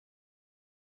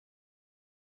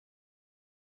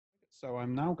So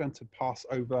I'm now going to pass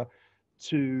over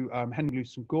to Henry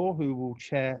Leveson-Gower, who will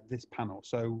chair this panel.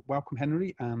 So welcome,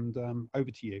 Henry, and over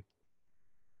to you.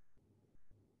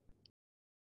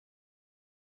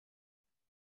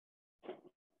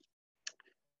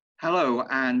 Hello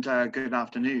and good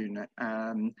afternoon.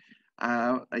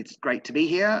 It's great to be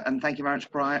here, and thank you very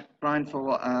much, Brian,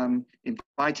 for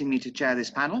inviting me to chair this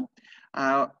panel.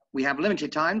 We have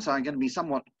limited time, so I'm going to be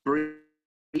somewhat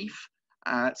brief.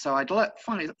 So I'd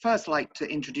first like to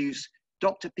introduce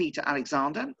Dr. Peter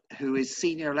Alexander, who is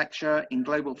Senior Lecturer in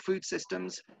Global Food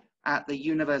Systems at the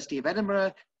University of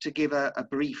Edinburgh, to give a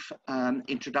brief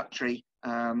introductory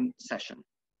session.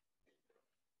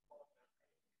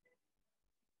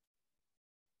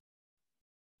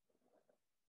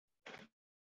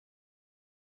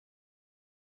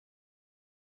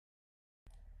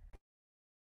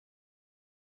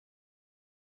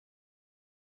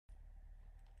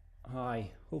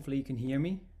 Hi, hopefully you can hear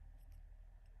me.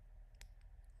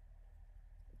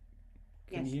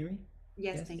 Can you hear me?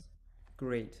 Yes, thank you.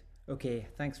 Great. Okay,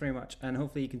 thanks very much. And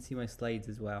hopefully you can see my slides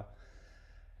as well.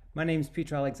 My name is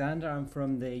Peter Alexander. I'm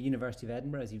from the University of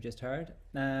Edinburgh, as you've just heard.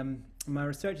 My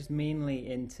research is mainly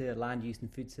into land use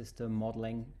and food system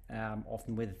modelling,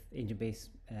 often with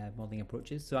agent-based modelling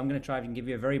approaches. So I'm going to try and give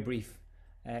you a very brief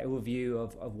overview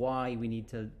of why we need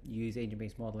to use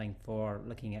agent-based modelling for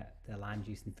looking at the land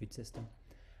use and food system,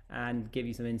 and give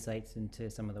you some insights into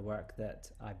some of the work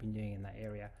that I've been doing in that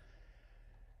area.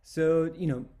 So,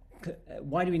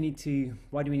 why do we need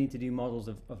to do models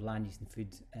of land use and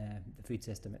the food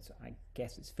system? I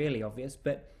guess it's fairly obvious,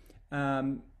 but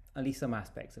at least some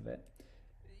aspects of it.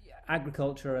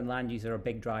 Agriculture and land use are a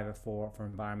big driver for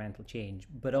environmental change,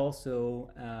 but also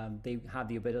they have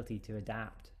the ability to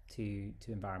adapt to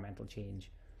environmental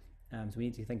change. So we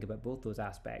need to think about both those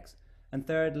aspects. And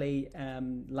thirdly,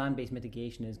 land-based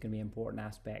mitigation is going to be an important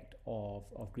aspect of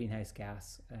greenhouse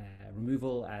gas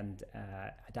removal and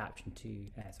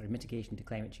mitigation to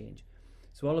climate change.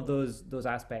 So all of those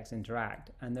aspects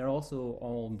interact, and they're also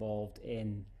all involved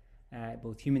in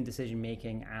both human decision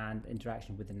making and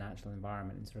interaction with the natural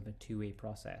environment in sort of a two-way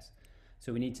process.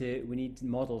 So we need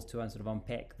models to sort of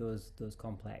unpick those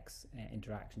complex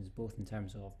interactions, both in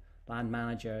terms of land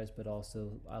managers, but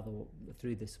also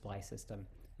through the supply system,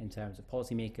 in terms of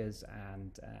policymakers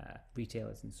and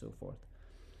retailers and so forth.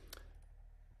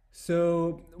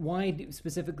 So why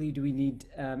specifically do we need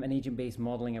an agent-based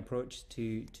modelling approach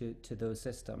to those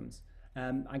systems?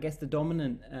 I guess the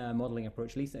dominant modelling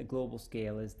approach, at least at a global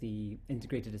scale, is the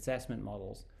integrated assessment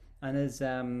models. And as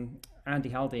Andy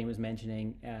Haldane was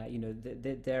mentioning,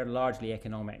 they're largely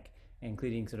economic,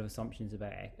 including sort of assumptions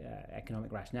about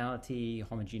economic rationality,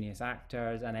 homogeneous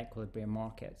actors, and equilibrium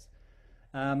markets.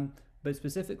 But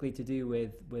specifically to do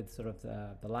with sort of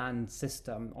the land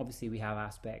system, obviously we have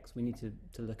aspects. We need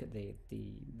to look at the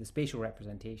spatial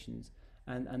representations,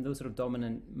 and those sort of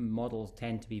dominant models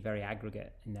tend to be very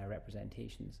aggregate in their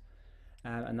representations,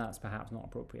 and that's perhaps not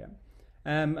appropriate.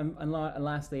 And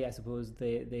lastly, I suppose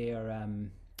they're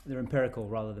empirical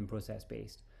rather than process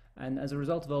based, and as a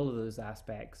result of all of those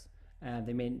aspects,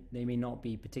 they may not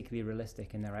be particularly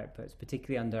realistic in their outputs,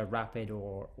 particularly under rapid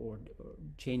or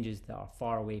changes that are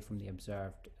far away from the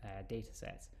observed data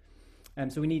sets.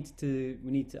 So we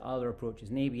need other approaches.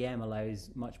 And ABM allows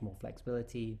much more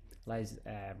flexibility, allows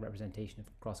representation of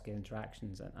cross-scale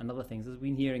interactions and other things, as we've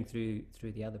been hearing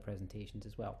through the other presentations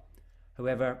as well.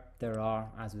 However, there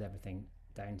are, as with everything,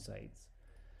 downsides.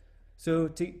 So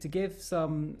to give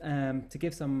some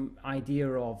idea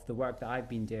of the work that I've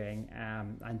been doing,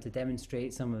 and to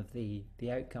demonstrate some of the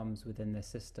outcomes within the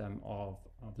system of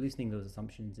loosening those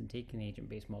assumptions and taking an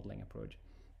agent-based modelling approach.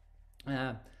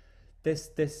 The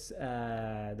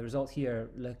results here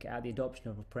look at the adoption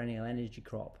of a perennial energy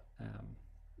crop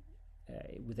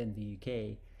within the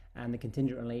UK, and the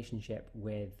contingent relationship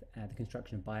with the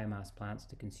construction of biomass plants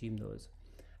to consume those.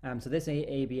 So this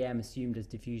ABM assumed as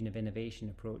diffusion of innovation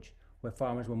approach, where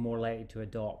farmers were more likely to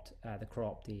adopt the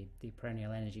crop, the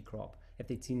perennial energy crop, if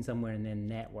they'd seen somewhere in their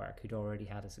network who'd already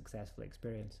had a successful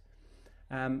experience.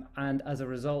 And as a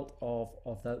result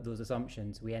of those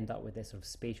assumptions, we end up with this sort of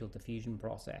spatial diffusion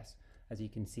process, as you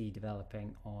can see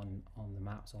developing on the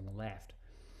maps on the left.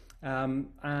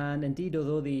 And indeed,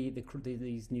 although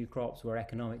these new crops were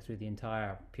economic through the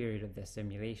entire period of this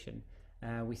simulation,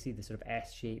 we see the sort of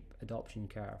S-shaped adoption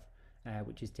curve,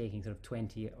 which is taking sort of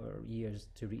 20 years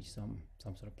to reach some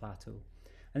sort of plateau.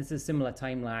 And this is a similar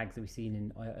time lag that we've seen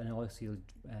in oilseed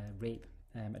rape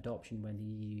adoption when the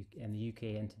EU and the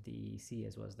UK entered the EEC,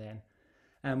 as was then.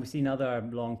 We've seen other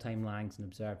long time lags in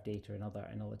observed data in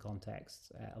other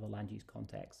contexts, other land use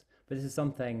contexts. But this is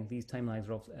something, these time lags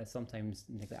are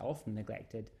often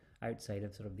neglected outside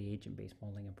of sort of the agent-based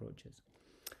modeling approaches.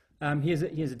 Here's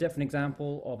a different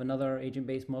example of another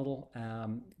agent-based model,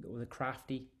 the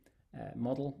crafty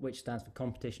model, which stands for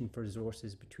competition for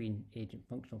resources between agent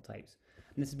functional types.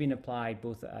 And this has been applied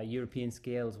both at a European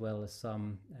scale as well as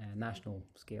some national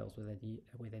scales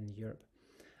within Europe.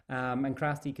 And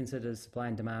crafty considers supply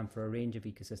and demand for a range of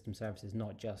ecosystem services,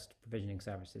 not just provisioning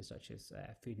services such as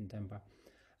food and timber.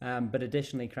 But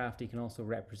additionally, crafty can also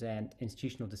represent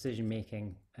institutional decision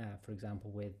making, for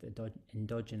example, with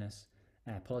endogenous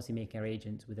policymaker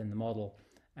agents within the model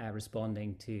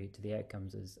responding to the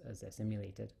outcomes as they're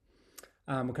simulated.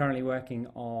 We're currently working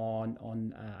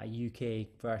on a UK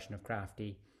version of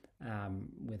crafty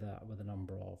with a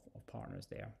number of partners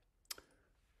there.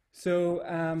 So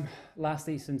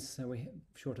lastly, since we're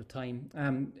short of time,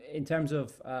 in terms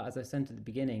of, as I said at the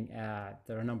beginning,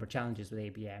 there are a number of challenges with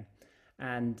ABM.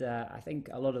 And I think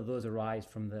a lot of those arise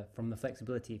from the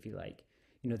flexibility, if you like.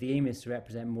 You know, the aim is to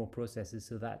represent more processes,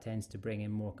 so that tends to bring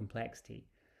in more complexity.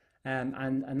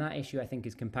 And that issue, I think,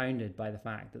 is compounded by the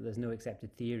fact that there's no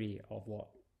accepted theory of what,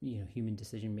 you know, human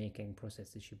decision-making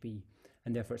processes should be.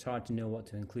 And therefore, it's hard to know what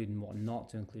to include and what not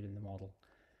to include in the model.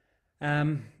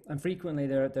 And frequently,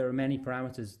 there are many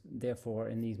parameters, therefore,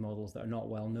 in these models that are not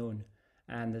well known.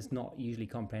 And there's not usually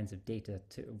comprehensive data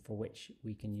for which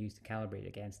we can use to calibrate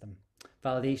against them.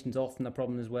 Validation is often a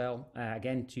problem as well,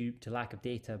 again, to lack of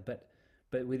data. But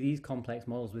with these complex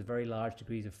models with very large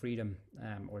degrees of freedom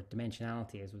or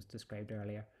dimensionality, as was described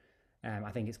earlier,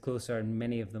 I think it's closer in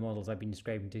many of the models I've been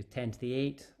describing to 10 to the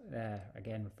 8,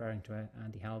 again referring to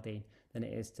Andy Haldane, than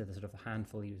it is to the sort of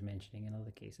handful he was mentioning in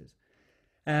other cases.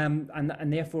 And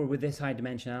therefore, with this high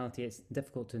dimensionality, it's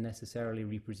difficult to necessarily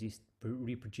reproduce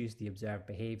the observed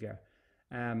behavior.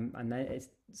 And then it's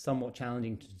somewhat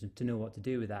challenging to know what to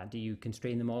do with that. Do you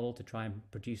constrain the model to try and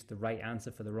produce the right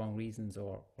answer for the wrong reasons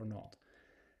or not?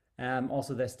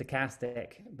 Also, they're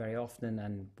stochastic very often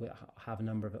and have a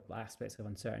number of aspects of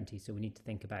uncertainty. So we need to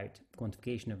think about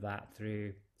quantification of that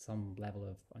through some level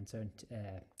of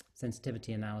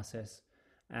sensitivity analysis.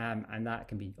 And that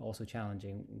can be also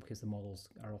challenging because the models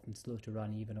are often slow to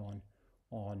run even on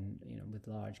with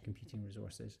large computing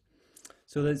resources.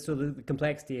 So the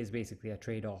complexity is basically a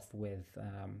trade-off with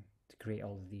to create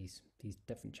all of these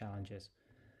different challenges.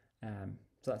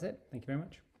 So that's it. Thank you very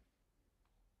much.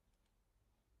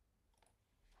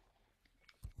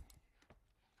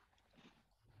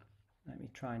 Let me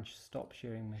try and stop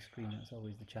sharing my screen. That's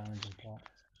always the challenging part.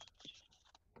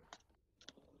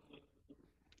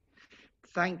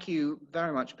 Thank you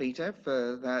very much, Peter,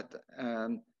 for that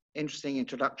interesting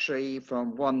introductory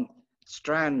from one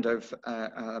strand of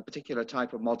a particular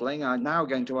type of modeling. I'm now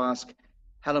going to ask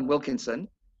Helen Wilkinson,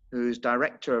 who's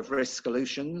Director of Risk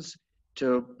Solutions,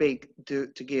 to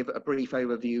give a brief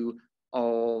overview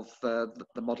of the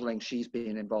modeling she's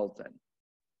been involved in.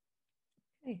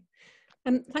 Okay.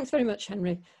 Thanks very much,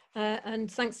 Henry. And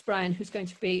thanks, Brian, who's going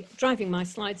to be driving my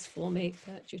slides for me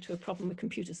due to a problem with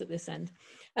computers at this end.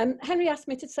 Henry asked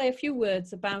me to say a few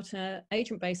words about an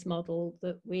agent-based model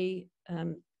that we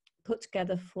put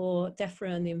together for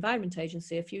Defra and the Environment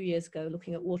Agency a few years ago,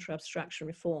 looking at water abstraction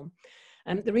reform.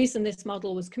 The reason this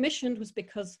model was commissioned was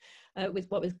because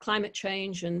with climate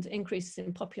change and increases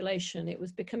in population, it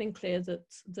was becoming clear that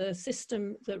the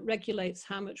system that regulates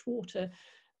how much water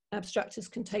abstractors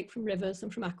can take from rivers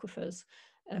and from aquifers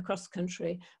across the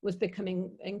country was becoming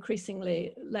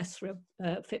increasingly less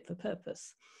fit for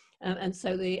purpose. And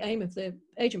so the aim of the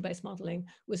agent-based modelling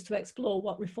was to explore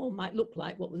what reform might look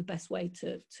like, what was the best way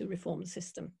to reform the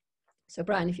system. So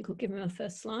Brian, if you could give me my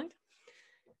first slide.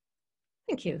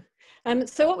 Thank you.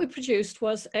 So what we produced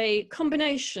was a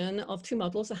combination of two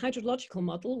models, a hydrological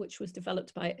model, which was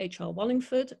developed by H.R.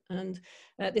 Wallingford, and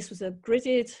this was a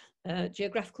gridded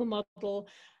geographical model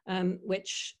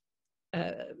which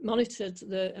monitored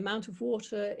the amount of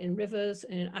water in rivers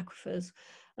and in aquifers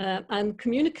and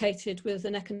communicated with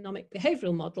an economic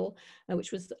behavioural model,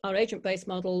 which was our agent-based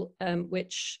model,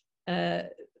 which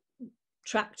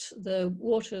tracked the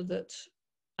water that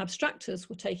abstractors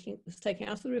were taking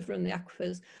out of the river and the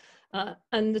aquifers,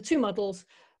 and the two models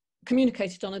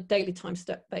communicated on a daily time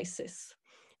step basis.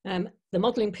 The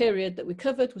modelling period that we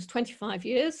covered was 25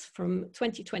 years, from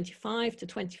 2025 to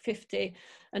 2050,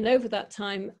 and over that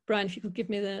time, Brian, if you could give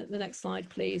me the next slide,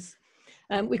 please.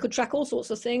 We could track all sorts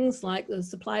of things like the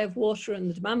supply of water and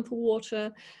the demand for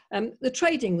water, the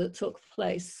trading that took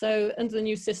place. So under the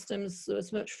new systems, there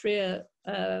was much freer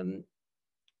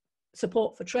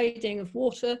support for trading of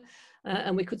water,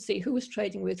 and we could see who was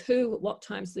trading with who, at what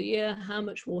times of the year, how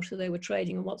much water they were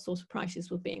trading and what sort of prices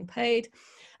were being paid.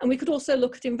 And we could also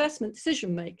look at investment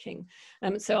decision making.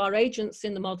 So our agents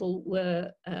in the model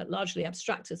were largely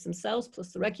abstractors themselves,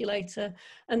 plus the regulator,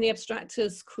 and the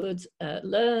abstractors could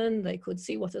learn, they could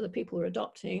see what other people were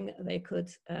adopting, they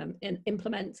could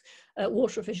implement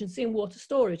water efficiency and water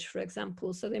storage, for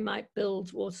example. So they might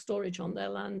build water storage on their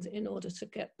land in order to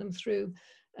get them through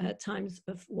times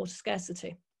of water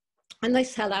scarcity. And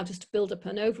this allowed us to build up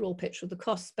an overall picture of the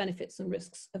costs, benefits and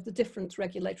risks of the different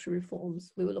regulatory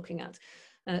reforms we were looking at.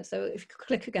 So if you could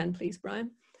click again, please,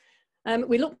 Brian.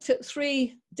 We looked at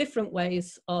 3 different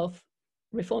ways of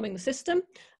reforming the system.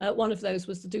 One of those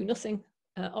was the do nothing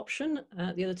option.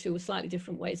 The other 2 were slightly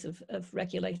different ways of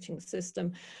regulating the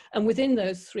system. And within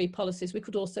those 3 policies, we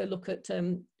could also look at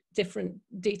different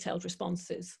detailed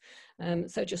responses.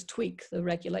 So just tweak the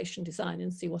regulation design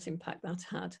and see what impact that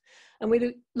had. And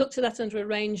we looked at that under a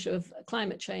range of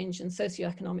climate change and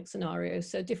socioeconomic scenarios,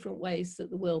 so different ways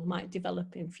that the world might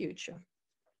develop in future.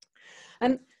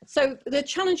 So the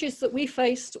challenges that we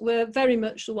faced were very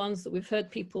much the ones that we've heard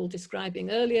people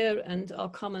describing earlier and are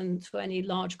common to any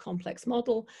large complex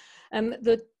model.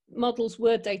 The models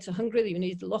were data hungry. You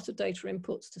needed a lot of data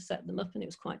inputs to set them up, and it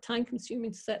was quite time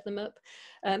consuming to set them up.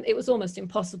 It was almost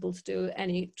impossible to do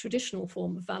any traditional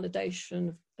form of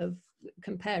validation of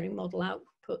comparing model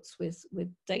outputs with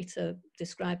data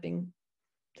describing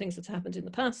things that happened in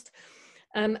the past.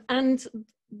 And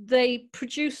they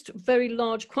produced very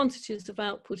large quantities of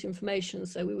output information.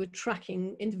 So we were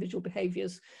tracking individual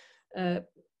behaviours,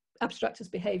 abstractors'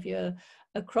 behaviour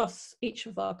across each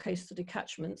of our case study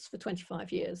catchments for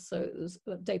 25 years. So it was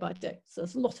day by day. So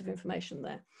there's a lot of information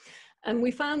there. And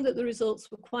we found that the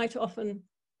results were quite often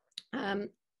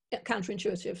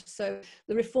counterintuitive. So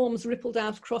the reforms rippled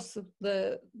out across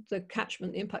the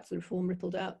catchment, the impact of the reform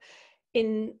rippled out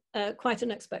in quite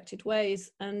unexpected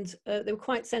ways, and they were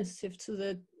quite sensitive to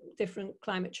the different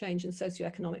climate change and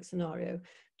socioeconomic scenario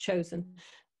chosen.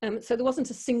 So there wasn't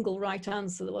a single right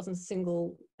answer, there wasn't a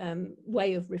single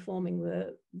way of reforming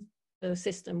the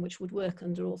system which would work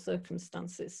under all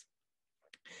circumstances.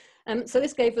 So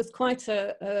this gave us quite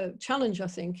a challenge, I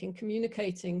think, in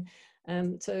communicating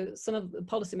to some of the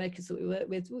policymakers that we work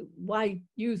with, why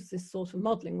use this sort of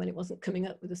modelling when it wasn't coming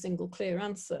up with a single clear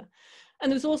answer. And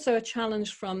there was also a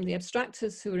challenge from the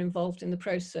abstractors who were involved in the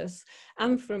process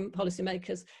and from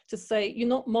policymakers to say, you're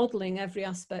not modelling every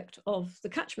aspect of the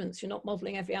catchments, you're not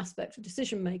modelling every aspect of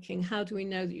decision making. How do we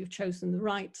know that you've chosen the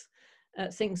right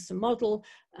things to model?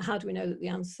 How do we know that the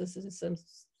answers in some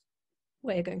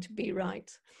way are going to be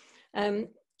right?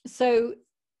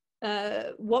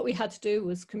 What we had to do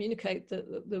was communicate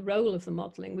the role of the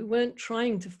modelling. We weren't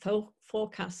trying to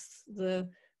forecast the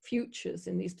futures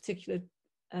in these particular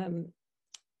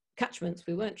catchments.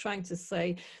 We weren't trying to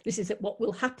say this is what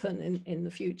will happen in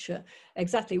the future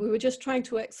exactly. We were just trying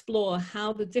to explore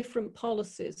how the different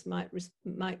policies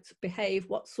might behave,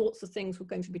 what sorts of things were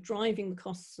going to be driving the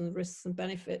costs and risks and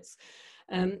benefits,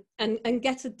 and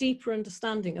get a deeper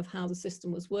understanding of how the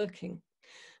system was working.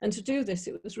 And to do this,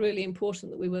 it was really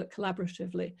important that we work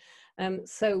collaboratively.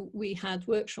 So we had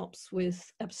workshops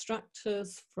with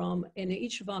abstractors from in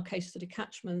each of our case study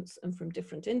catchments and from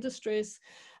different industries.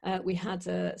 We had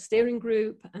a steering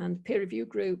group and peer review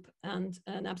group and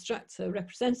an abstractor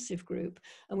representative group.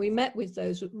 And we met with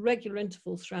those at regular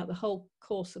intervals throughout the whole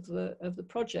course of the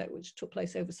project, which took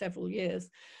place over several years.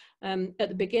 At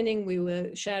the beginning, we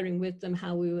were sharing with them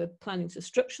how we were planning to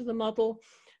structure the model.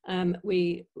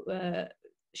 We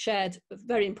shared,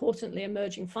 very importantly,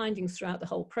 emerging findings throughout the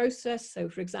whole process. So,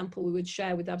 for example, we would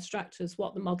share with abstractors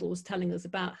what the model was telling us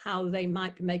about how they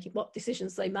might be making, what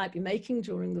decisions they might be making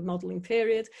during the modelling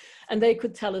period, and they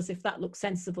could tell us if that looked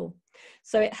sensible.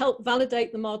 So it helped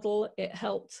validate the model, it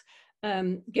helped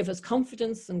give us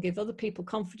confidence and give other people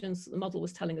confidence that the model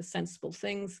was telling us sensible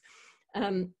things.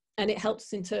 And it helped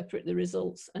us interpret the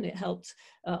results, and it helped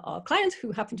our client,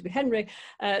 who happened to be Henry,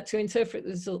 to interpret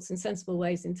the results in sensible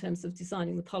ways in terms of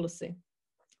designing the policy.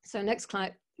 So next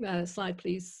slide,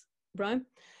 please, Brian.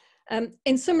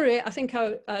 In summary, I think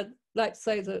I'd like to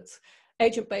say that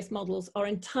agent-based models are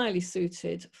entirely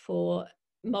suited for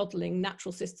modelling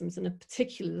natural systems, and in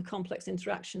particular the complex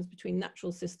interactions between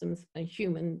natural systems and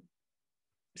human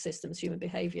systems, human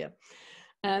behaviour.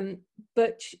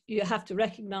 But you have to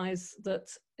recognise that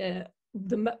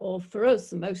or for us,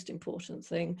 the most important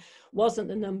thing wasn't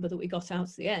the number that we got out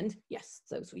at the end. Yes,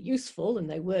 those were useful and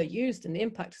they were used in the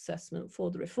impact assessment for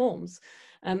the reforms.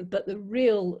 But the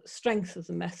real strength of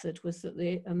the method was that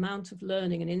the amount of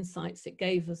learning and insights it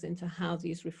gave us into how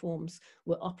these reforms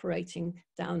were operating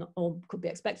down, or could be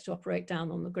expected to operate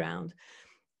down on the ground.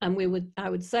 And I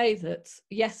would say that,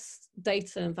 yes,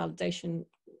 data and validation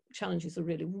challenges are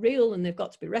really real and they've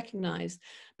got to be recognized,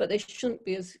 but they shouldn't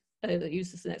be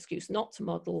used as an excuse not to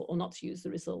model or not to use the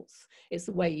results. It's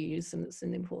the way you use them that's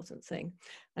an important thing.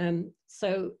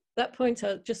 So that point,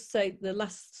 I'll just say the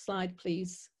last slide,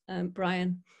 please,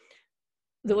 Brian.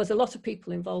 There was a lot of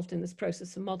people involved in this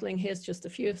process of modelling. Here's just a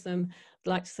few of them. I'd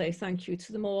like to say thank you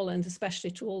to them all, and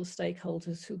especially to all the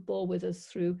stakeholders who bore with us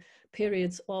through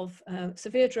periods of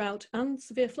severe drought and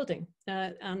severe flooding,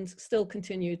 and still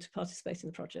continue to participate in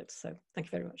the project. So thank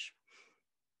you very much.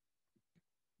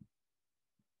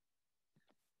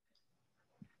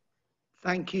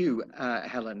 Thank you,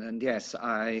 Helen. And yes,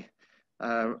 I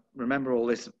remember all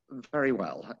this very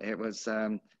well. It was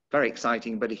very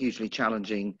exciting, but a hugely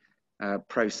challenging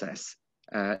process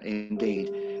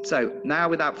indeed. So now,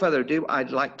 without further ado,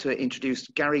 I'd like to introduce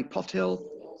Gary Polhill,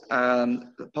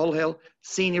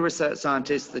 Senior Research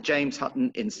Scientist at the James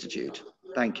Hutton Institute.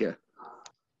 Thank you.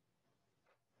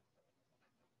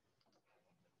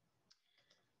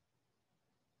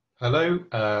 Hello,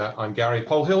 I'm Gary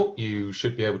Polhill. You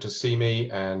should be able to see me,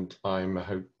 and I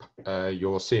hope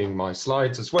you're seeing my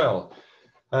slides as well.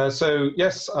 So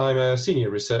yes, I'm a Senior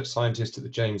Research Scientist at the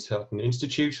James Hutton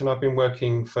Institute, and I've been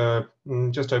working for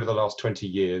just over the last 20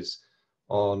 years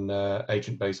on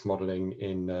agent-based modelling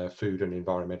in food and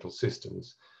environmental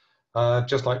systems. I'd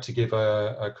just like to give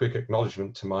a quick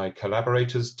acknowledgement to my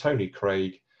collaborators, Tony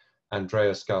Craig,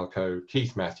 Andrea Scalco,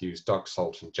 Keith Matthews, Doug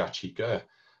Salt, and Jachi Gur.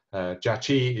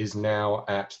 Jachi is now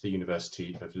at the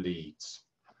University of Leeds.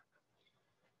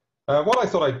 What I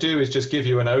thought I'd do is just give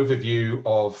you an overview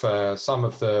of some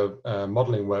of the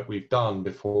modelling work we've done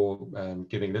before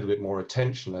giving a little bit more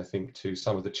attention, I think, to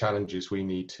some of the challenges we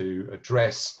need to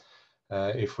address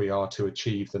if we are to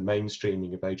achieve the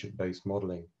mainstreaming of agent-based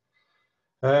modelling.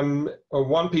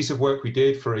 One piece of work we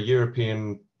did for a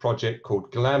European project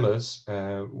called Glamours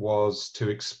was to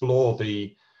explore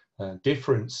the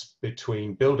difference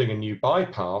between building a new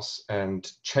bypass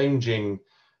and changing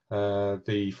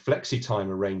the flexi-time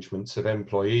arrangements of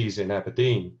employees in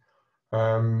Aberdeen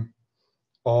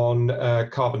on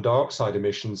carbon dioxide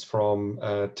emissions from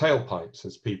tailpipes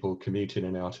as people commute in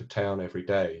and out of town every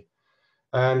day.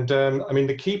 And I mean,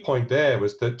 the key point there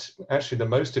was that actually the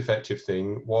most effective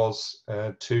thing was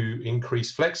to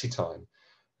increase flexi-time.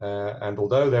 And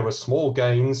although there were small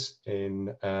gains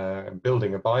in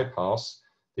building a bypass,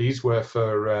 these were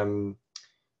for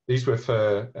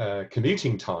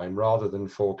commuting time rather than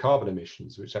for carbon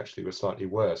emissions, which actually were slightly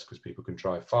worse because people can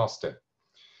drive faster.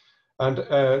 And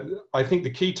I think the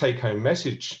key take-home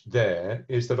message there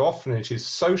is that often it is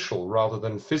social rather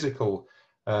than physical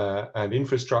and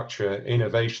infrastructure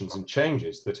innovations and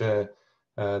changes that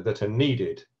are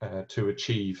needed to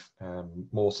achieve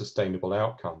more sustainable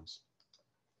outcomes.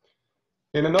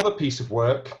 In another piece of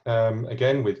work,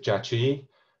 again with Jachi,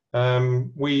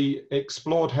 we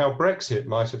explored how Brexit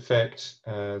might affect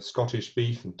Scottish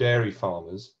beef and dairy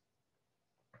farmers,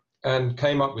 and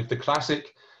came up with the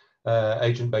classic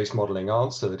agent-based modelling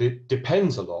answer that it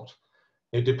depends a lot.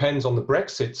 It depends on the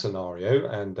Brexit scenario,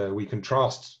 and we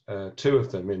contrast two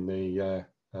of them in the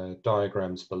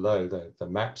diagrams below, the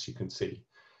maps you can see.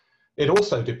 It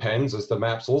also depends, as the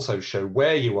maps also show,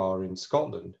 where you are in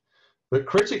Scotland. But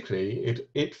critically,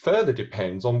 it further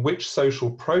depends on which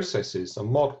social processes are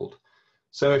modelled.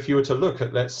 So if you were to look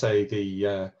at, let's say,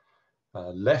 the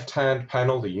left-hand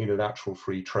panel, the unilateral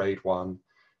free trade one,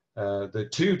 the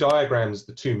two diagrams,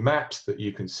 the two maps that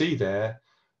you can see there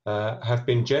have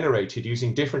been generated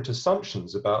using different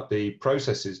assumptions about the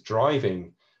processes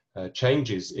driving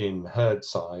changes in herd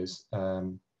size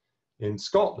in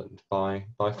Scotland by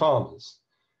farmers.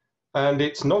 And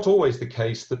it's not always the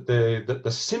case that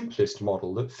the simplest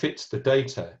model that fits the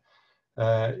data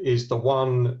is the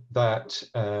one that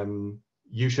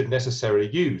you should necessarily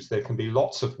use. There can be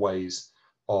lots of ways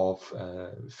of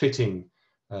fitting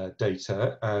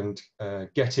data and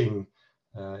getting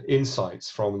insights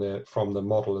from the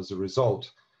model as a result.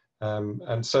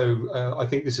 And so I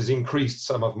think this has increased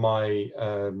some of my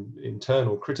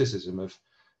internal criticism of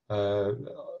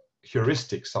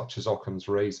heuristics such as Occam's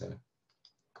razor.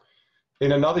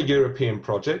 In another European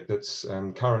project that's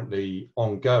currently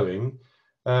ongoing,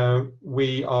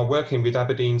 we are working with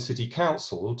Aberdeen City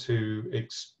Council to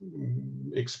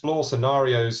explore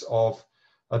scenarios of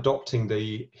adopting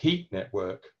the heat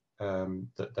network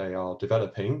that they are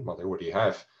developing. Well, they already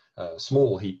have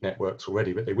small heat networks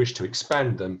already, but they wish to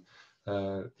expand them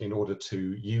in order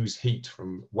to use heat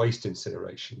from waste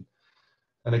incineration.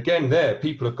 And again, there,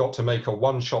 people have got to make a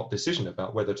one-shot decision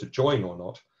about whether to join or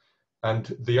not.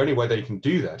 And the only way they can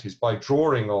do that is by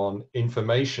drawing on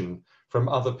information from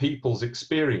other people's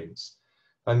experience.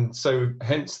 And so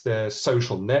hence their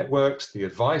social networks, the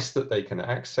advice that they can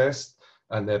access,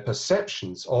 and their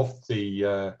perceptions of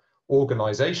the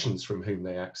organizations from whom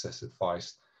they access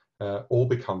advice all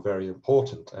become very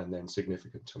important and then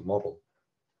significant to model.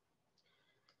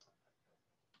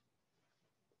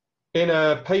 In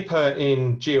a paper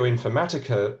in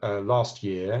Geoinformatica last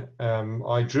year,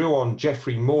 I drew on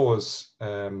Geoffrey Moore's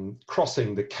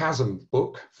Crossing the Chasm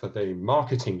book for the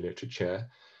marketing literature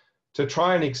to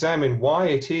try and examine why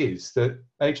it is that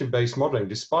agent-based modeling,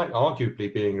 despite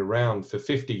arguably being around for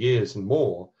 50 years and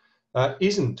more,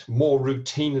 isn't more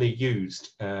routinely used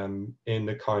in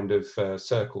the kind of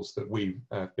circles that we've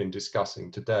been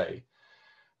discussing today.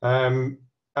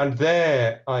 And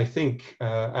there, I think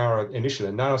our initial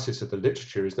analysis of the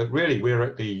literature is that really we're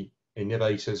at the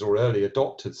innovators or early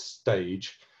adopters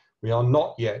stage. We are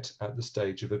not yet at the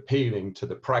stage of appealing to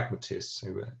the pragmatists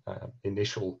who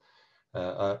initial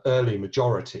early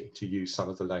majority, to use some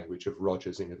of the language of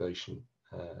Roger's innovation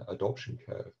adoption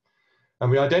curve. And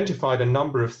we identified a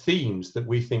number of themes that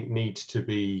we think need to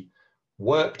be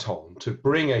worked on to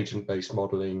bring agent-based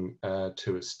modeling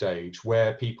to a stage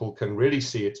where people can really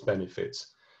see its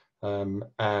benefits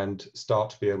and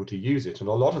start to be able to use it. And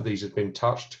a lot of these have been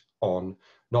touched on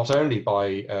not only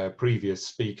by previous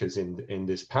speakers in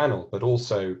this panel, but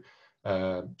also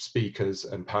speakers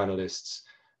and panelists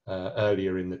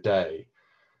earlier in the day.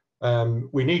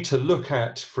 We need to look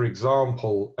at, for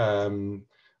example,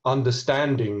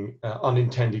 understanding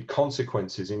unintended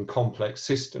consequences in complex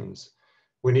systems.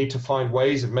 We need to find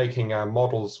ways of making our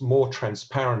models more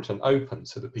transparent and open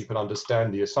so that people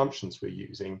understand the assumptions we're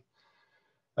using.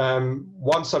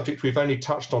 One subject we've only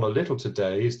touched on a little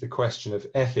today is the question of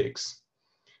ethics.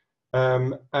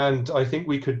 And I think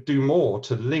we could do more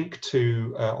to link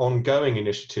to ongoing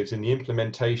initiatives in the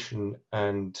implementation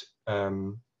and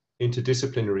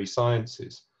interdisciplinary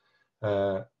sciences,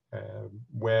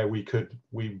 where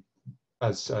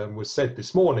as was said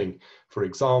this morning, for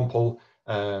example,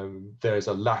 there's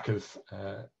a lack of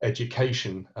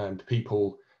education and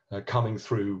people coming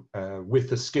through with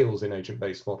the skills in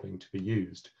agent-based modeling to be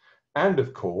used. And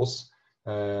of course,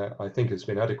 I think it's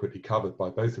been adequately covered by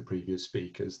both the previous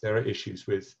speakers, there are issues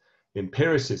with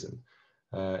empiricism,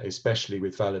 especially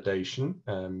with validation,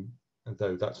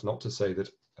 though that's not to say that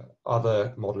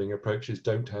other modeling approaches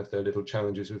don't have their little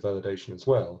challenges with validation as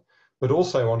well, but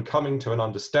also on coming to an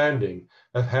understanding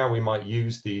of how we might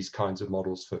use these kinds of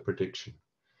models for prediction.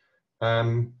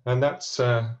 And that's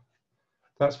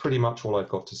pretty much all I've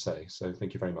got to say. So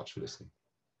thank you very much for listening.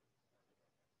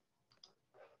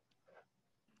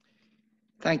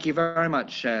 Thank you very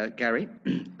much, Gary.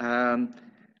 A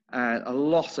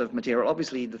lot of material.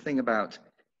 Obviously, the thing about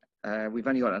we've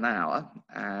only got an hour,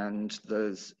 and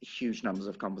there's huge numbers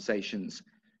of conversations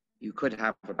you could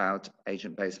have about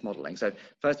agent-based modeling. So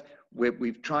first,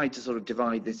 we've tried to sort of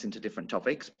divide this into different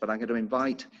topics, but I'm going to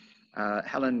invite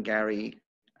Helen, Gary,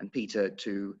 and Peter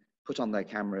to put on their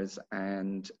cameras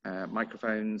and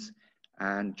microphones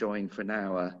and join for an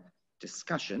hour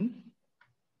discussion.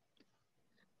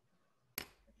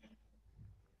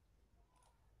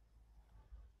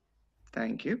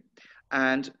 Thank you.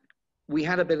 And we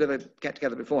had a bit of a get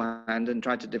together beforehand and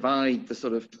tried to divide the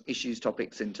sort of issues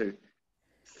topics into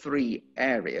 3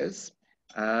 areas,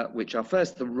 which are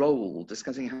first the role,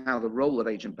 discussing how the role of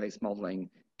agent-based modeling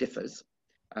differs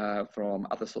from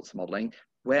other sorts of modeling,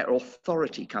 where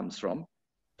authority comes from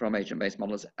agent-based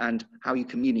modelers, and how you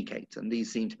communicate. And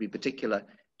these seem to be particular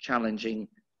challenging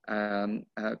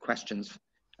questions,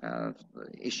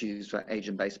 issues for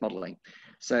agent-based modeling.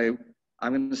 So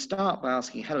I'm going to start by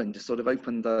asking Helen to sort of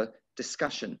open the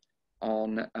discussion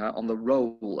on the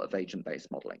role of agent-based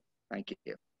modeling. Thank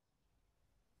you.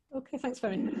 Okay, thanks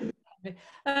very much.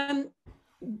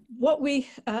 What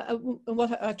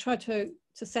I tried to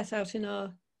set out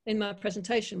in my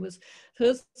presentation was,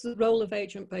 first, the role of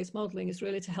agent-based modeling is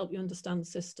really to help you understand the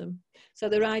system. So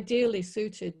they're ideally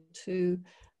suited to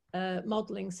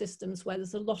modeling systems where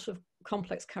there's a lot of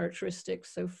complex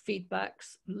characteristics, so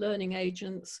feedbacks, learning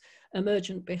agents,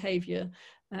 emergent behavior,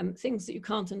 things that you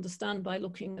can't understand by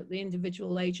looking at the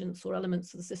individual agents or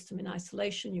elements of the system in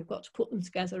isolation. You've got to put them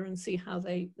together and see how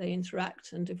they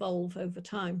interact and evolve over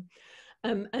time.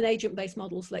 And agent-based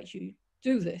models let you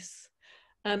do this,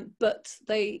 but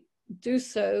they do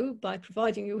so by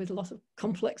providing you with a lot of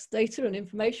complex data and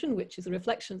information, which is a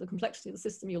reflection of the complexity of the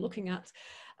system you're looking at.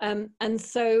 And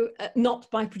so not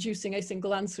by producing a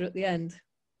single answer at the end.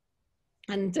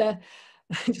 And I'm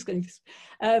just going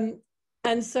to,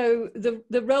 and so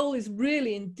the role is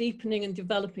really in deepening and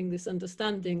developing this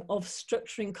understanding of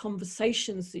structuring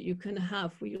conversations that you can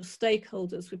have with your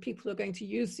stakeholders, with people who are going to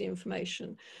use the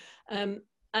information.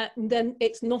 And then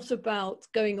it's not about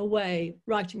going away,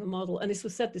 writing a model, and this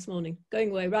was said this morning, going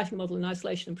away, writing a model in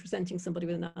isolation and presenting somebody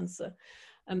with an answer.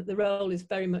 The role is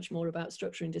very much more about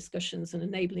structuring discussions and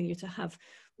enabling you to have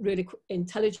really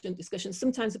intelligent discussions,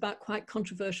 sometimes about quite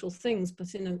controversial things,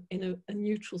 but in a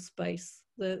neutral space.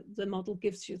 The model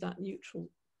gives you that neutral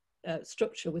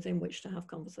structure within which to have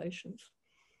conversations.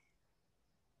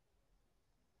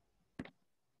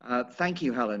 Thank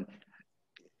you, Helen.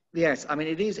 Yes, I mean,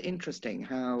 it is interesting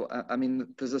how, I mean,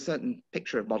 there's a certain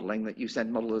picture of modeling that you send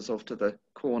modelers off to the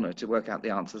corner to work out the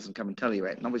answers and come and tell you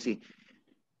it. And obviously,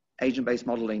 agent-based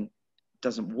modeling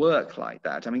doesn't work like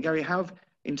that. I mean, Gary, how,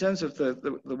 in terms of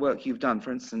the work you've done,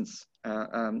 for instance, you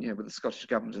know, with the Scottish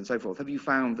Government and so forth, have you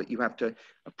found that you have to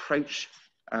approach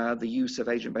the use of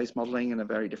agent-based modeling in a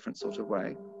very different sort of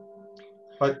way?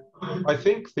 I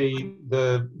think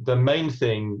the main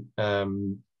thing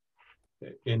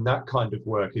in that kind of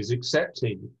work is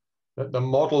accepting that the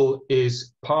model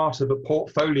is part of a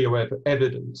portfolio of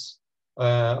evidence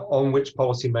on which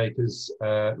policymakers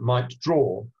might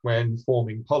draw when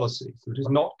forming policy. So it is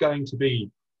not going to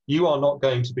be, you are not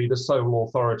going to be the sole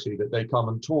authority that they come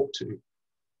and talk to.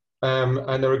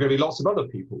 And there are going to be lots of other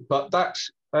people, but that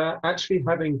actually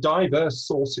having diverse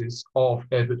sources of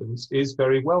evidence is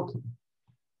very welcome.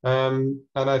 And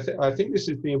I think this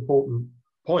is the important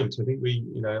point. I think we,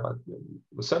 you know,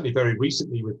 certainly very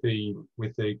recently with the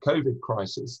COVID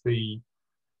crisis, the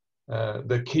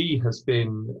key has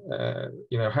been,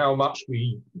 you know, how much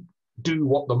we do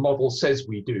what the model says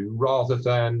we do, rather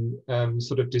than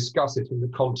sort of discuss it in the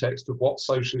context of what's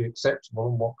socially acceptable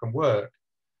and what can work.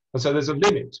 And so there's a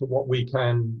limit to what we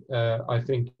can, I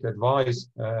think, advise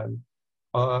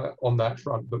on that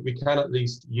front, but we can at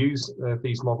least use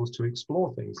these models to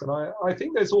explore things. And I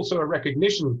think there's also a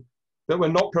recognition that we're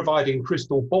not providing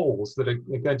crystal balls that are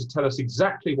going to tell us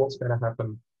exactly what's going to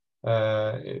happen,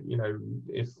 you know,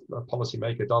 if a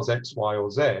policymaker does X, Y, or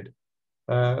Z.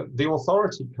 The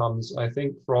authority comes, I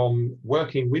think, from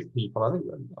working with people.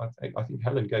 I think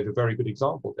Helen gave a very good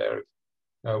example there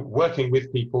of working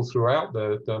with people throughout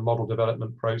the model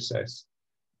development process,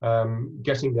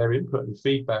 getting their input and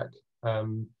feedback,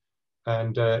 and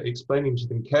explaining to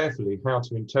them carefully how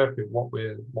to interpret what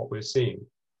we're seeing.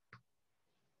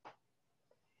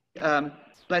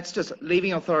 Let's just,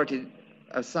 leaving authority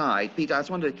aside, Peter, I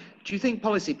was wondering, do you think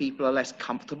policy people are less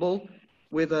comfortable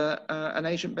with an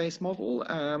agent-based model?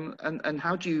 And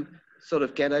how do you sort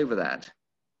of get over that?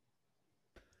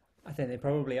 I think they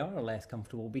probably are less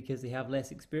comfortable because they have less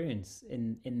experience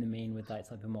in the main with that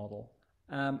type of model.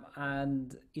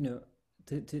 And, you know,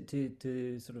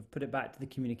 to sort of put it back to the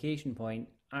communication point,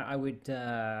 I would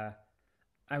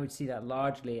see that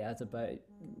largely as about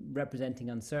representing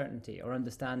uncertainty or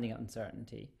understanding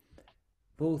uncertainty,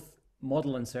 both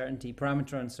model uncertainty,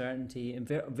 parameter uncertainty, and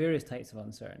various types of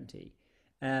uncertainty.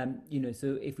 You know,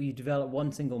 so if we develop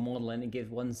one single model and it gives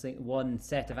one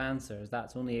set of answers,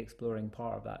 that's only exploring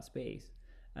part of that space.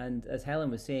 And as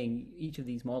Helen was saying, each of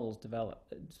these models develop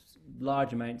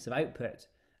large amounts of output,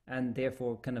 and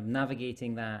therefore kind of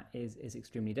navigating that is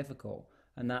extremely difficult.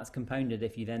 And that's compounded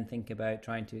if you then think about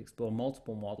trying to explore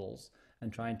multiple models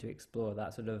and trying to explore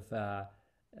that sort of,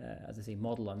 as I say,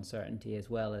 model uncertainty, as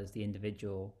well as the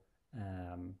individual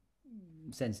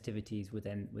sensitivities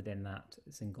within that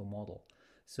single model.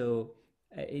 So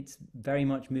it's very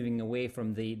much moving away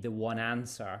from the one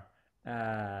answer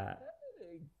that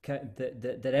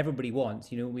everybody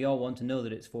wants. You know, we all want to know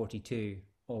that it's 42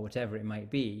 or whatever it might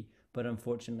be, but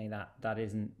unfortunately that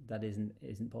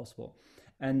isn't possible.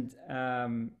 And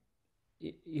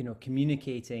you know,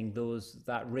 communicating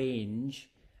that range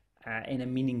in a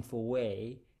meaningful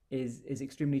way is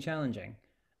extremely challenging.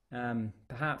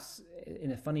 Perhaps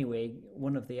in a funny way,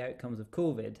 one of the outcomes of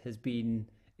COVID has been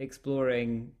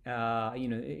exploring, you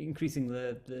know, increasing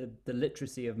the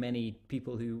literacy of many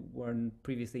people who were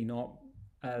previously not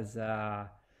as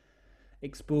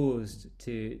exposed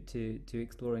to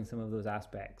exploring some of those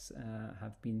aspects,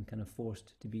 have been kind of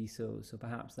forced to be so. So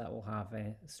perhaps that will have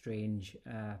a strange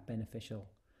beneficial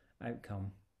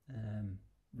outcome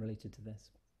related to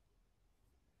this.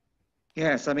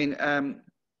 Yes, I mean,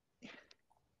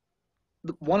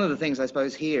 one of the things I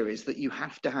suppose here is that you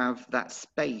have to have that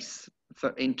space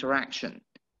for interaction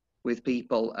with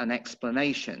people and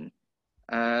explanation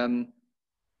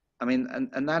I mean,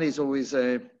 and that is always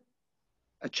a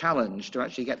challenge to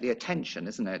actually get the attention,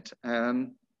 isn't it?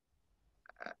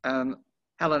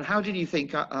 Helen, how did you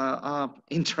think our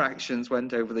interactions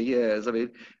went over the years? I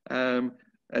mean,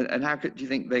 and how do you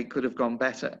think they could have gone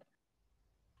better?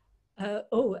 Right.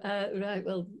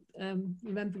 Well,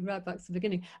 remembering right back to the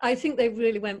beginning, I think they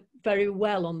really went very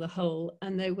well on the whole,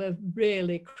 and they were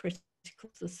really critical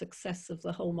to the success of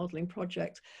the whole modelling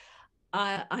project.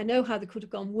 I know how they could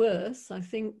have gone worse. I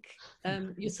think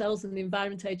yourselves and the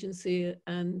Environment Agency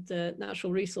and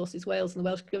Natural Resources Wales and the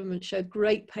Welsh Government showed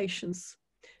great patience.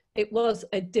 It was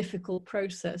a difficult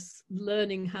process,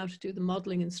 learning how to do the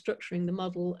modelling and structuring the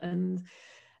model and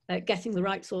getting the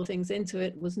right sort of things into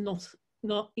it was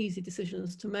not easy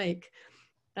decisions to make.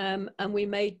 And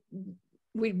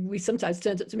we sometimes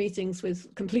turned up to meetings with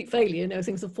complete failure, you know,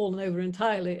 things have fallen over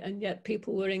entirely, and yet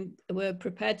people were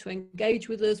prepared to engage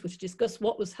with us, to discuss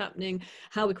what was happening,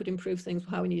 how we could improve things,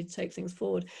 how we needed to take things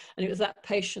forward. And it was that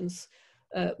patience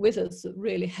with us that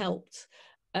really helped.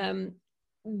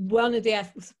 One of the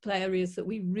areas that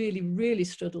we really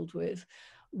struggled with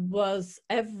was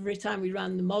every time we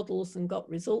ran the models and got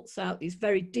results out, these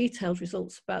very detailed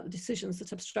results about the decisions that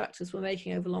abstractors were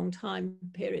making over long time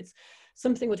periods,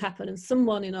 something would happen and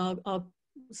someone in our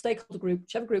stakeholder group,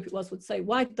 whichever group it was, would say,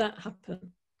 why did that happen?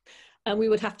 And we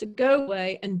would have to go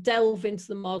away and delve into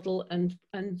the model and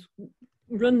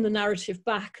run the narrative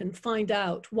back and find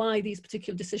out why these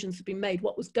particular decisions had been made,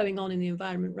 what was going on in the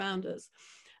environment around us.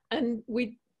 And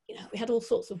we had all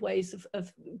sorts of ways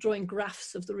of drawing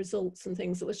graphs of the results and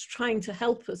things that was trying to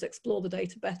help us explore the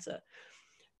data better.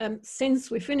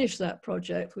 Since we finished that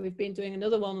project, we've been doing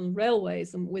another one on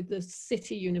railways, and with the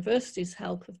City University's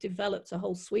help have developed a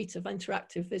whole suite of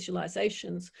interactive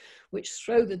visualizations which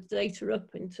throw the data up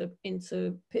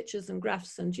into pictures and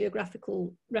graphs and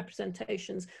geographical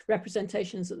representations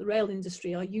that the rail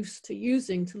industry are used to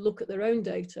using to look at their own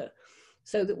data,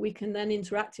 so that we can then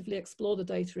interactively explore the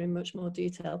data in much more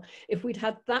detail. If we'd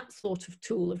had that sort of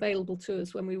tool available to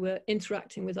us when we were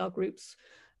interacting with our groups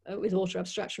with water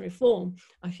abstraction reform,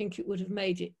 I think it would have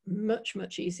made it much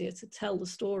easier to tell the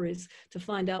stories, to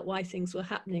find out why things were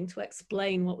happening, to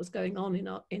explain what was going on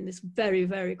in this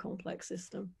very complex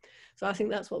system. So I think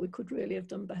that's what we could really have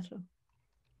done better.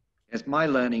 Yes, my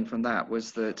learning from that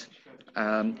was that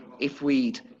if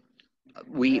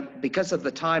because of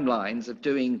the timelines of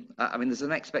doing, I mean, there's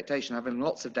an expectation of having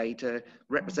lots of data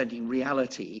representing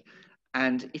reality.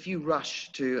 And if you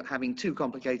rush to having too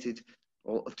complicated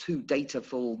or too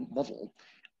data-full model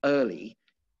early,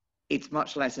 it's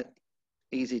much less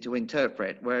easy to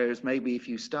interpret. Whereas maybe if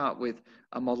you start with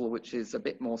a model which is a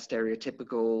bit more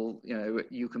stereotypical, you know,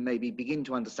 you can maybe begin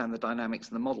to understand the dynamics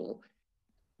of the model,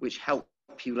 which help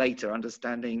you later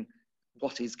understanding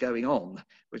what is going on,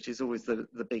 which is always the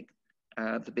big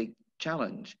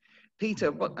challenge.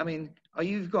 Peter, are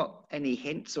you got any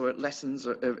hints or lessons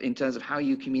in terms of how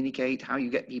you communicate, how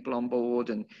you get people on board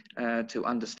and to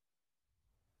understand?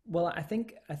 Well, I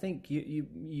think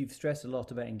you've stressed a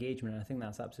lot about engagement, and I think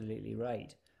that's absolutely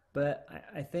right. But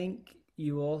I think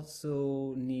you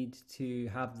also need to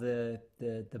have the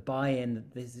buy-in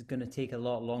that this is going to take a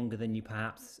lot longer than you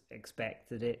perhaps expect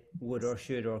that it would or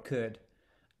should or could.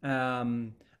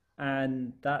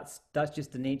 And that's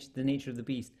just the nature of the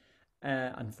beast,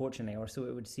 unfortunately, or so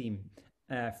it would seem,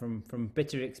 from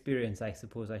bitter experience, I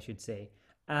suppose I should say,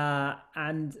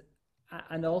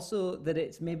 and also that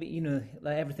it's maybe, you know,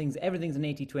 like everything's an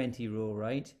 80-20 rule,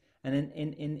 right? And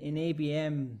in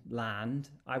ABM land,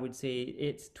 I would say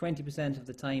it's 20% of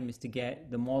the time is to get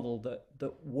the model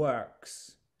that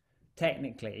works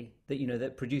technically, that, you know,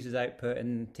 that produces output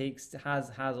and has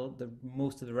all the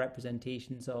most of the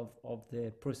representations of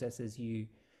the processes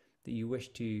that you wish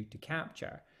to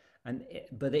capture.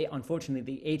 But unfortunately,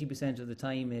 the 80% of the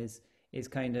time is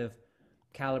kind of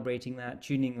calibrating that,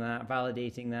 tuning that,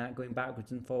 validating that, going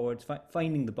backwards and forwards,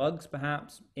 finding the bugs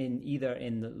perhaps in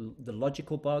the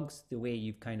logical bugs, the way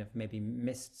you've kind of maybe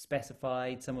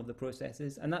misspecified some of the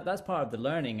processes, and that's part of the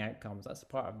learning outcomes. That's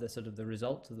part of the sort of the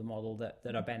results of the model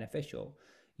that are beneficial.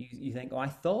 You think, oh, I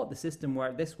thought the system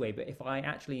worked this way, but if I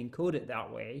actually encode it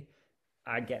that way,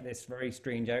 I get this very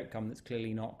strange outcome that's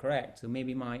clearly not correct. So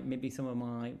maybe some of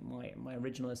my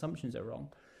original assumptions are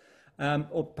wrong.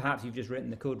 Or perhaps you've just written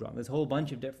the code wrong. There's a whole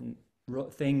bunch of different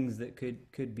things that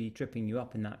could be tripping you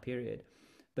up in that period.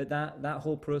 But that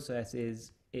whole process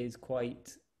is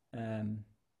quite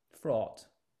fraught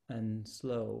and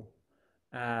slow.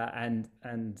 And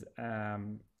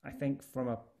I think from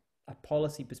a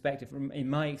policy perspective, in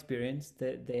my experience,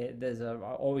 that there's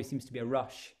always seems to be a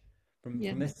rush from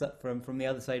the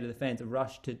other side of the fence, a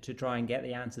rush to try and get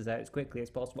the answers out as quickly as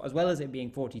possible, as well as it being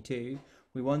 42.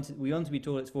 We want to be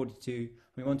told it's 42.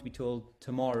 We want to be told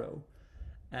tomorrow,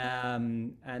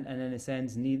 and in a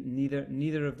sense,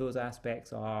 neither of those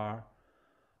aspects are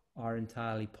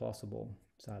entirely possible,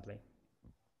 sadly.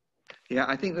 Yeah,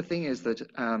 I think the thing is that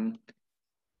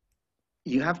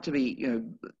you have to be,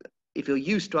 if you're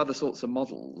used to other sorts of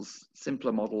models,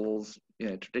 simpler models,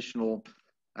 traditional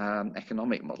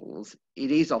economic models,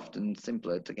 it is often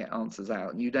simpler to get answers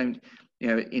out. And you don't,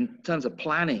 in terms of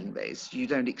planning this, you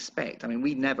don't expect,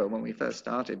 we never, when we first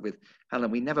started with Helen,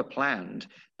 we never planned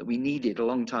that we needed a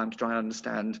long time to try and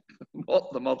understand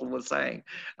what the model was saying.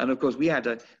 And of course, we had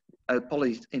a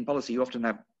policy, in policy, you often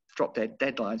have drop dead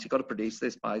deadlines. You've got to produce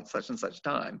this by such and such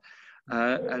time.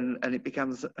 And it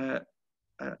becomes a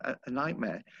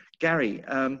nightmare. Gary,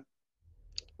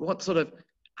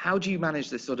 how do you manage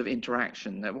this sort of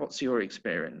interaction? What's your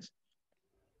experience?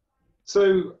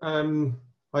 So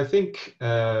I think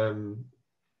I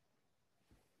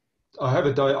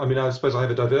suppose I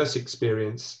have a diverse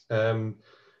experience.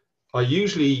 I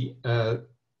usually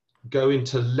go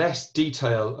into less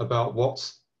detail about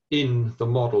what's in the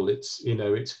model,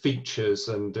 its features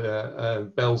and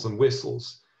bells and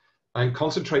whistles, and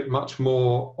concentrate much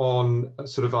more on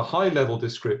sort of a high-level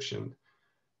description,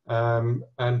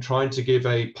 and trying to give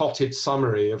a potted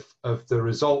summary of the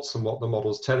results and what the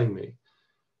model's telling me.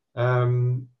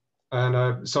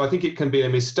 So I think it can be a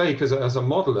mistake as a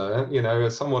modeler,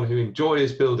 as someone who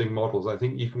enjoys building models. I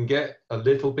think you can get a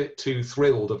little bit too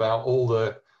thrilled about all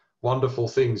the wonderful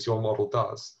things your model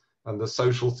does and the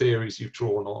social theories you've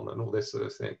drawn on and all this sort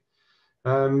of thing.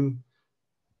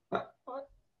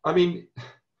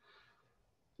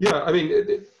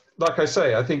 Like I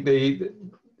say, I think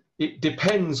it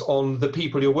depends on the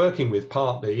people you're working with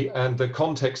partly and the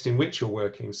context in which you're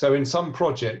working. So in some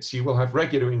projects, you will have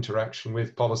regular interaction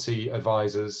with policy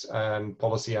advisors and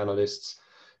policy analysts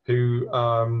who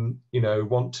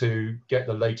want to get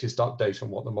the latest update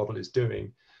on what the model is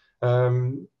doing.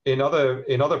 In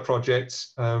other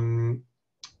projects,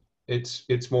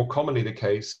 it's more commonly the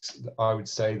case, I would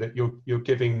say, that you're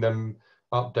giving them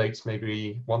updates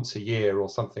maybe once a year or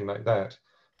something like that.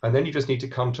 And then you just need to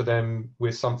come to them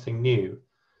with something new.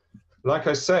 Like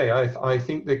I say, I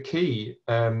think the key,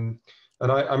 and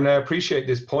I appreciate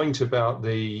this point about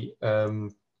I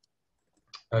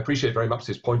appreciate very much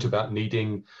this point about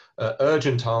needing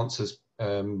urgent answers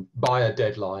by a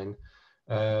deadline.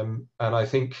 And I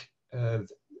think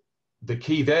the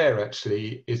key there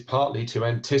actually is partly to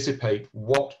anticipate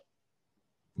what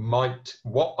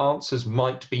answers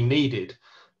might be needed,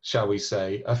 shall we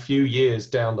say, a few years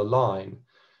down the line.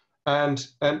 And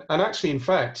actually, in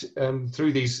fact,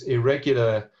 through these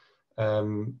irregular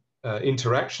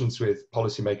interactions with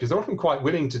policymakers, they're often quite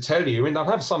willing to tell you, they'll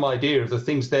have some idea of the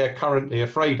things they're currently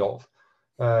afraid of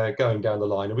going down the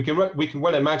line. And we can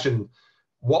well imagine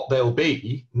what they'll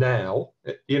be now.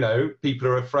 People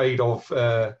are afraid of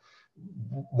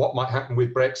what might happen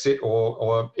with Brexit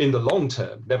or in the long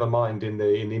term, never mind in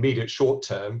the immediate short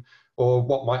term, or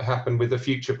what might happen with a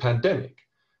future pandemic.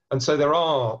 And so there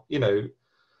are,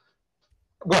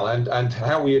 and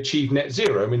how we achieve net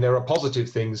zero. There are positive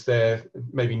things they're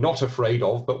maybe not afraid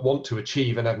of, but want to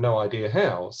achieve and have no idea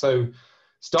how. So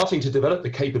starting to develop the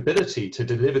capability to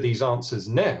deliver these answers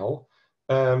now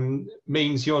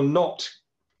means you're not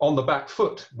on the back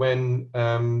foot when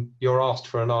you're asked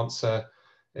for an answer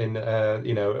in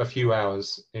a few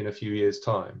hours in a few years'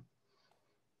 time.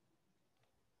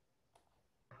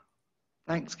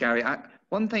 Thanks, Gary.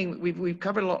 One thing we've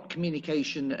covered a lot: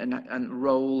 communication and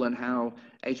role, and how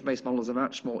agent-based models are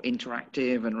much more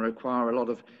interactive and require a lot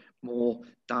of more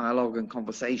dialogue and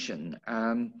conversation.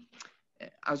 I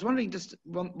was wondering, just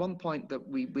one point that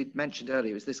we'd mentioned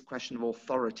earlier is this question of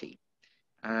authority,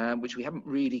 which we haven't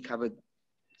really covered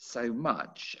so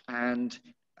much. And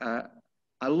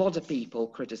a lot of people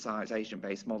criticize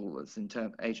agent-based models in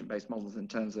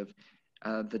terms of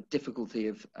the difficulty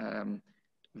of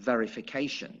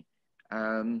verification.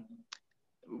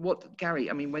 Gary,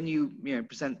 when you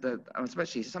present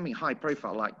especially something high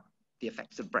profile like the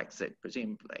effects of Brexit,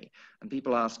 presumably, and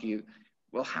people ask you,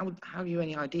 well, how have you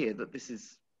any idea that this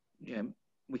is,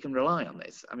 we can rely on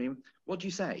this? What do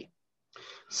you say?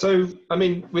 So,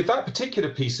 with that particular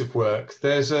piece of work,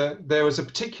 there was a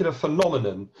particular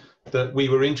phenomenon that we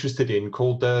were interested in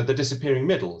called the disappearing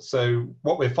middle. So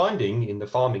what we're finding in the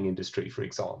farming industry, for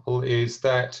example, is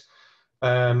that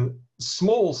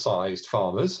small-sized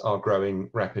farmers are growing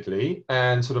rapidly,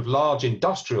 and sort of large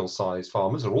industrial-sized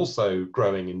farmers are also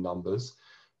growing in numbers.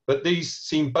 but these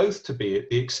seem both to be at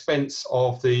the expense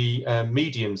of the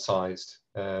medium-sized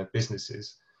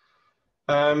businesses.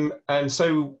 And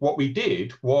so what we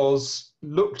did was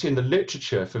looked in the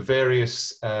literature for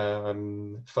various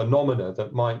phenomena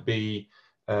that might be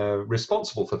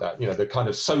responsible for that, the kind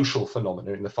of social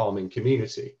phenomena in the farming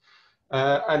community.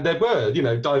 And there were,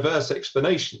 diverse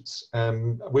explanations.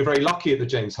 We're very lucky at the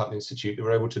James Hutton Institute that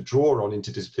we're able to draw on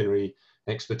interdisciplinary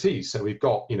expertise. So we've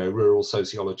got, rural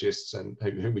sociologists and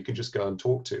whom we can just go and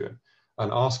talk to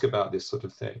and ask about this sort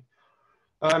of thing.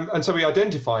 And so we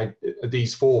identified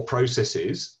these 4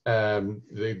 processes,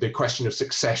 the question of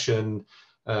succession,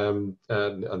 and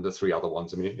the 3 other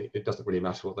ones. I mean, it doesn't really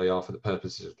matter what they are for the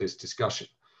purposes of this discussion.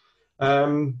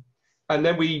 And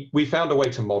then we found a way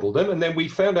to model them, and then we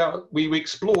found out, we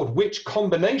explored which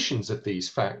combinations of these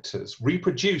factors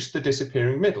reproduce the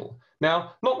disappearing middle.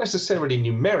 Now, not necessarily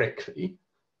numerically,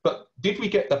 but did we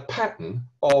get the pattern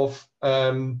of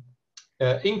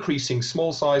increasing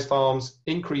small-sized farms,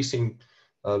 increasing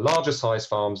larger-sized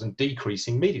farms, and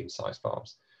decreasing medium-sized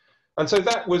farms? And so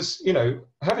that was,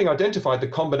 having identified the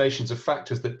combinations of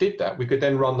factors that did that, we could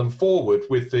then run them forward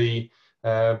with the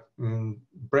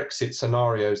Brexit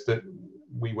scenarios that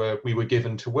we were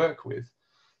given to work with.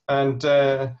 And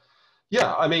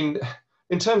yeah, I mean,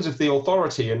 in terms of the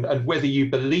authority and whether you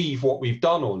believe what we've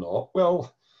done or not,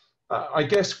 well, I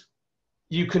guess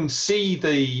you can see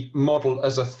the model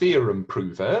as a theorem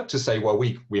prover to say, well,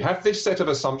 we have this set of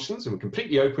assumptions and we're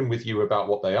completely open with you about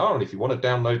what they are. And if you want to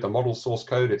download the model source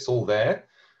code, it's all there.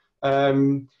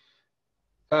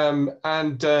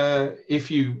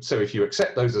 If you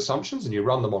accept those assumptions and you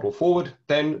run the model forward,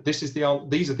 then these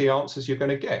are the answers you're going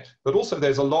to get. But also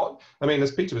there's a lot, I mean,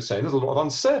 as Peter was saying, there's a lot of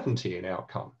uncertainty in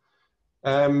outcome.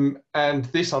 And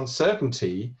this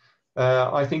uncertainty,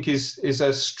 I think, is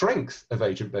a strength of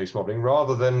agent-based modeling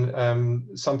rather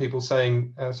than some people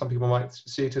saying, some people might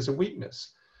see it as a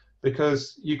weakness,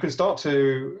 because you can start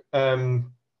to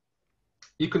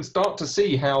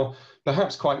see how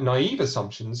perhaps quite naive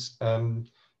assumptions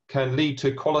can lead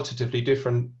to qualitatively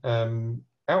different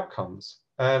outcomes.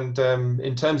 And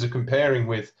in terms of comparing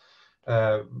with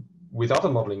other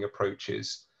modeling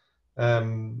approaches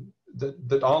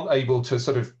that aren't able to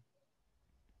sort of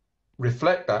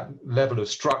reflect that level of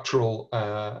structural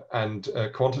and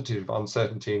quantitative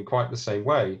uncertainty in quite the same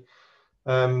way,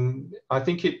 I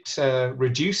think it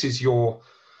reduces your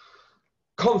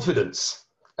confidence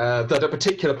that a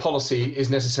particular policy is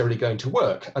necessarily going to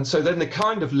work. And so then the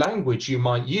kind of language you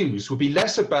might use would be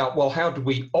less about, well, how do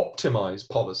we optimize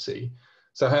policy?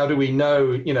 So how do we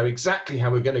know, exactly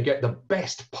how we're going to get the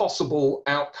best possible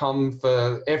outcome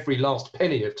for every last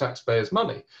penny of taxpayers'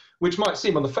 money, which might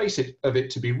seem on the face of it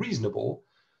to be reasonable.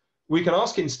 We can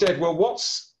ask instead, well,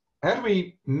 how do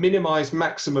we minimize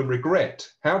maximum regret?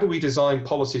 How do we design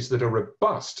policies that are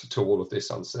robust to all of this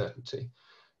uncertainty?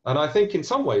 And I think in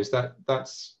some ways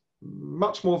that's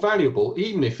much more valuable,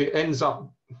 even if it ends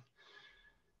up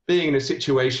being in a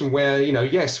situation where,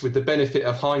 yes, with the benefit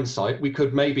of hindsight, we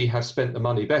could maybe have spent the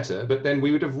money better, but then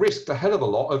we would have risked a hell of a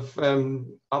lot of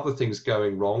other things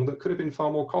going wrong that could have been far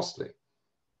more costly.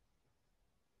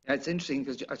 It's interesting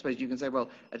because I suppose you can say, well,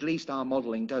 at least our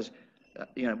modeling does,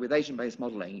 with agent-based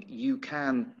modeling, you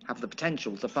can have the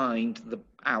potential to find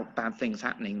out bad things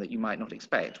happening that you might not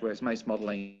expect, whereas most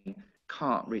modeling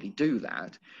can't really do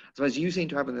that. So as you seem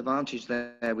to have an advantage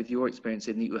there with your experience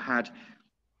in that you had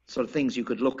sort of things you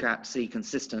could look at, see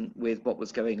consistent with what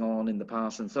was going on in the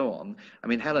past and so on. I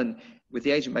mean, Helen, with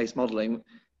the agent-based modeling,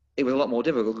 it was a lot more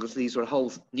difficult because these were a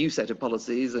whole new set of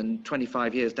policies and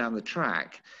 25 years down the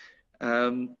track.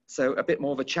 So a bit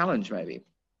more of a challenge, maybe.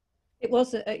 It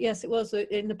was, yes, it was.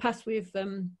 In the past, we've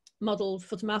modelled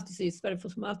foot-and-mouth disease, spread of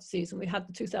foot-and-mouth disease, and we had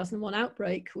the 2001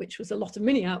 outbreak, which was a lot of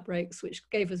mini outbreaks, which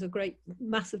gave us a great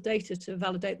mass of data to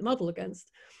validate the model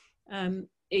against.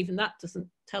 Even that doesn't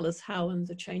tell us how,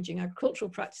 under changing agricultural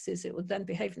practices, it would then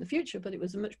behave in the future, but it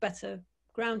was a much better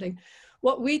grounding.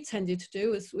 What we tended to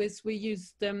do was we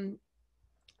used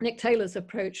Nick Taylor's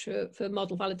approach for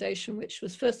model validation, which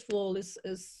was, first of all, is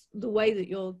the way that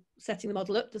you're setting the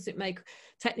model up. Does it make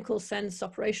technical sense,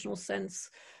 operational sense,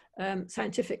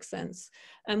 scientific sense?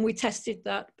 And we tested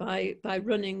that by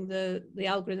running the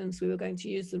algorithms we were going to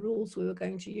use, the rules we were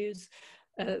going to use,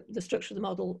 the structure of the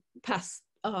model past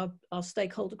our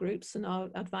stakeholder groups and our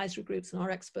advisory groups and our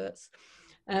experts.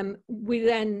 We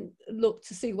then looked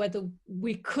to see whether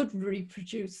we could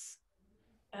reproduce.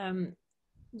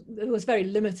 There was very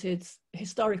limited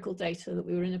historical data that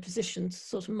we were in a position to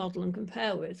sort of model and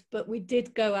compare with, but we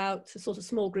did go out to sort of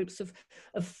small groups of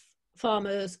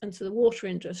farmers and to the water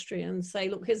industry and say,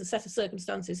 look, here's a set of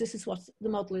circumstances. This is what the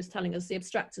model is telling us the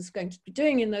abstractor is going to be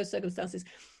doing in those circumstances.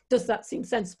 Does that seem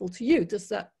sensible to you? Does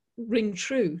that ring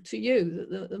true to you,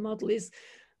 that the model is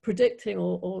predicting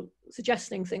or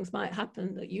suggesting things might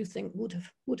happen that you think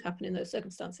would happen in those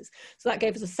circumstances? So that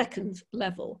gave us a second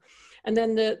level. And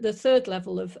then the third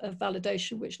level of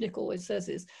validation, which Nick always says,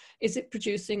 is it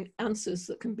producing answers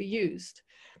that can be used?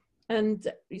 And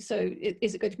so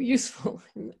is it going to be useful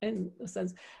in a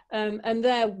sense? And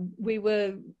there we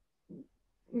were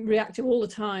reacting all the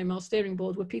time. Our steering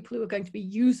board were people who were going to be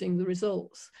using the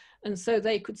results. And so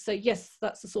they could say, yes,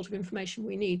 that's the sort of information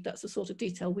we need. That's the sort of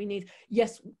detail we need.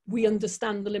 Yes, we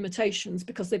understand the limitations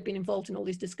because they've been involved in all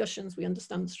these discussions. We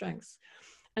understand the strengths.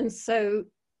 And so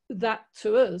that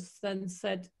to us then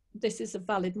said, this is a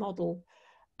valid model.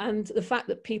 And the fact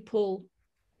that people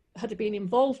had been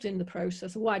involved in the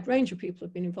process, a wide range of people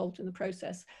have been involved in the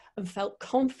process and felt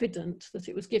confident that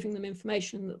it was giving them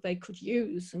information that they could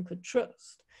use and could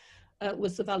trust,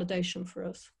 was the validation for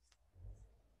us.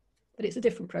 But it's a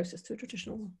different process to a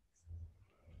traditional one.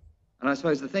 And I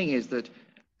suppose the thing is that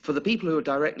for the people who are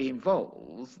directly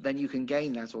involved, then you can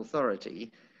gain that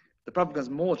authority. The problem becomes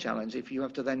more challenged if you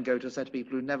have to then go to a set of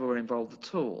people who never were involved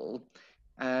at all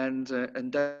and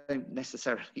don't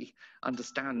necessarily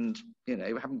understand, you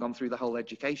know, haven't gone through the whole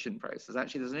education process.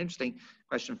 Actually, there's an interesting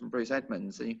question from Bruce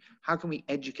Edmonds. How can we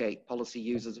educate policy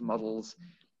users of models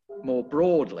more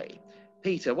broadly?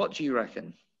 Peter, what do you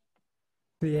reckon?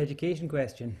 The education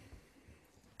question.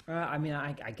 I mean,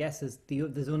 I guess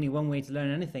there's only one way to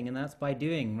learn anything, and that's by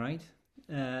doing, right?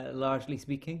 Largely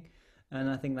speaking, and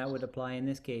I think that would apply in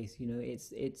this case. You know,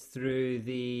 it's through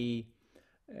the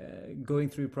going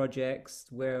through projects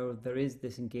where there is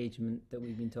this engagement that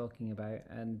we've been talking about,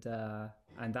 and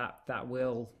that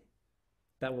will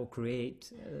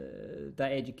create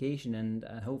that education, and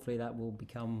hopefully that will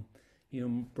become, you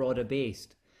know, broader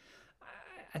based.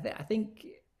 I think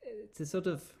to sort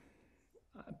of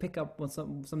pick up on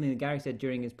something that Gary said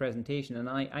during his presentation, and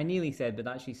I nearly said, but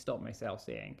actually stopped myself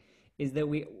saying, is that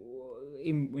we,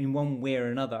 in one way or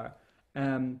another,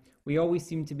 we always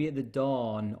seem to be at the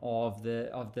dawn of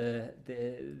the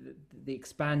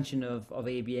expansion of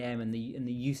ABM and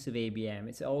the use of ABM.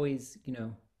 It's always, you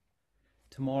know,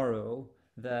 tomorrow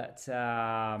that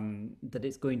that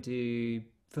it's going to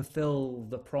fulfill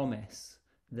the promise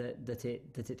that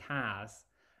it has.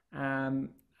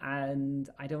 And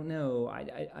I don't know,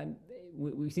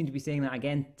 we seem to be saying that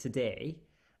again today,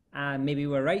 and maybe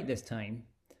we're right this time,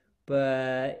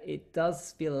 but it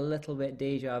does feel a little bit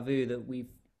deja vu that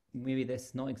maybe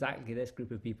not exactly this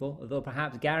group of people, although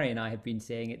perhaps Gary and I have been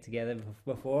saying it together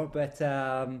before, but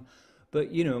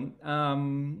you know,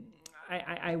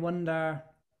 I wonder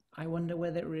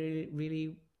whether it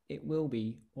really it will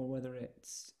be, or whether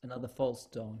it's another false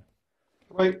dawn.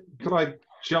 Could I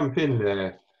jump in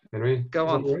there, Henry? Go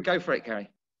on, go for it, Gary.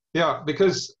 Yeah,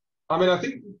 because I mean, I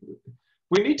think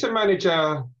we need to manage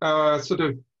our sort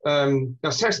of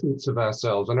assessments of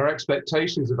ourselves and our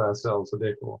expectations of ourselves.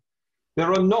 Therefore,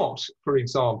 there are not, for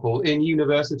example, in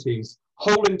universities,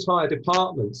 whole entire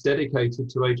departments dedicated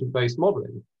to agent-based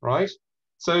modeling, right?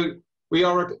 So we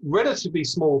are a relatively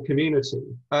small community,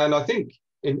 and I think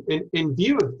in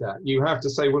view of that, you have to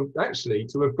say, well, actually,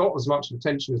 to have got as much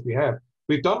attention as we have,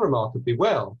 we've done remarkably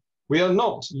well. We are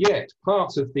not yet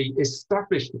part of the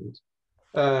establishment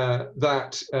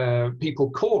that people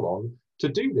call on to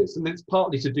do this. And it's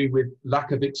partly to do with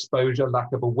lack of exposure,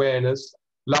 lack of awareness,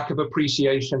 lack of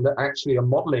appreciation that actually a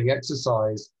modeling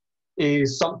exercise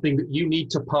is something that you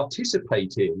need to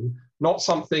participate in, not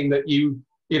something that you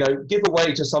know, give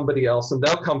away to somebody else and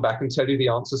they'll come back and tell you the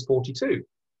answer's 42.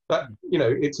 But, you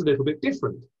know, it's a little bit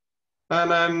different.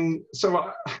 And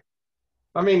so,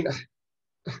 I mean,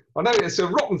 I know it's a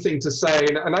rotten thing to say,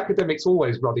 and academics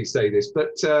always bloody say this,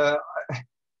 but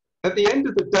at the end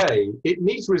of the day, it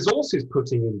needs resources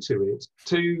putting into it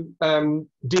to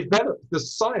develop the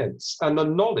science and the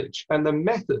knowledge and the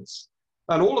methods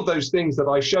and all of those things that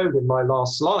I showed in my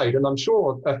last slide, and I'm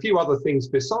sure a few other things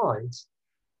besides,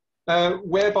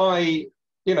 whereby,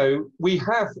 you know, we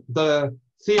have the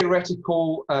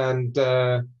theoretical and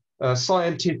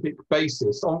scientific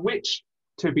basis on which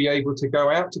to be able to go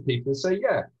out to people and say,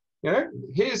 yeah, you know,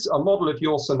 here's a model of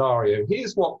your scenario.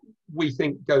 Here's what we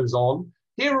think goes on.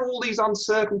 Here are all these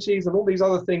uncertainties and all these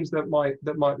other things that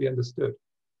might be understood.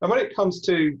 And when it comes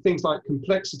to things like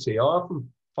complexity, I often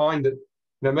find that,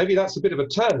 you know, maybe that's a bit of a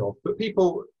turn-off, but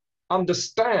people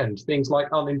understand things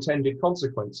like unintended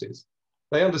consequences.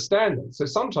 They understand them. So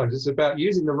sometimes it's about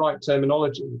using the right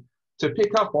terminology to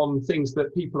pick up on things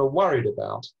that people are worried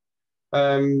about.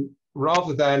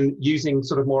 rather than using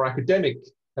sort of more academic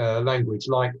language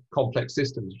like complex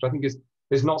systems, which I think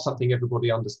is not something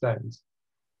everybody understands.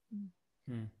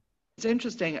 It's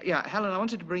interesting. Yeah, Helen, I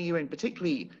wanted to bring you in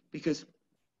particularly because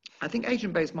I think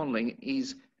agent-based modeling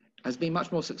has been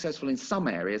much more successful in some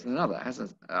areas than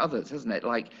others, hasn't it?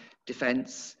 Like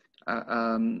defense,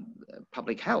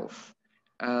 public health,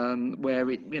 where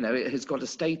it has got a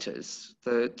status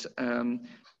that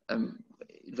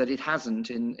that it hasn't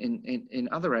in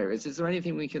other areas. Is there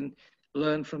anything we can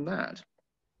learn from that?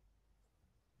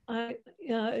 I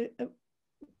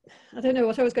don't know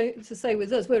what I was going to say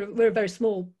with us. We're a very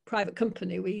small private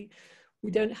company. We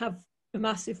don't have a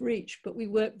massive reach, but we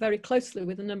work very closely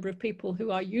with a number of people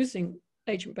who are using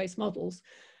agent-based models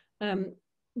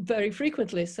very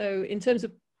frequently. So in terms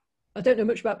of, I don't know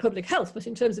much about public health, but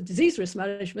in terms of disease risk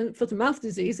management, foot and mouth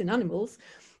disease in animals,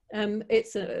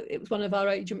 it was one of our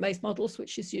agent-based models,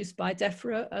 which is used by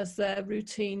Defra as their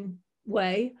routine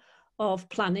way of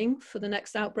planning for the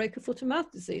next outbreak of foot and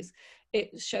mouth disease.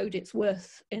 It showed its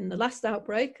worth in the last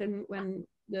outbreak, and when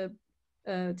the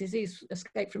disease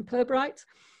escaped from Pirbright,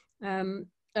 and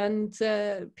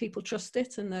people trust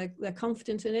it, and they're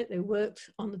confident in it. They worked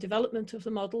on the development of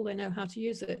the model. They know how to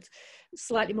use it.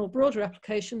 Slightly more broader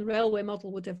application, the railway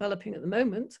model we're developing at the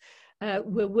moment.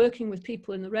 We're working with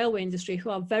people in the railway industry who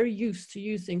are very used to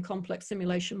using complex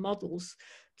simulation models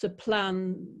to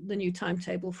plan the new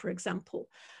timetable, for example.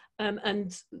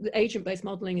 And the agent-based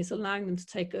modeling is allowing them to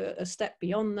take a step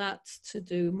beyond that, to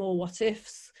do more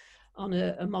what-ifs on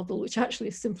a model which actually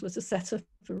is simpler to set up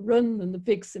and run than the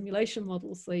big simulation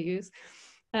models they use.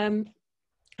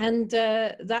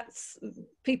 That's,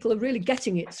 people are really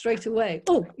getting it straight away.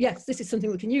 Oh, yes, this is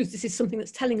something we can use. This is something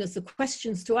that's telling us the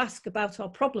questions to ask about our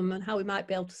problem and how we might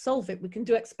be able to solve it. We can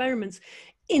do experiments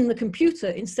in the computer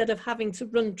instead of having to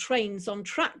run trains on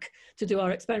track to do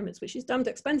our experiments, which is damned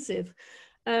expensive.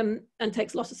 And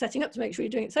takes a lot of setting up to make sure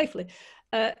you're doing it safely.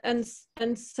 And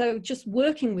so just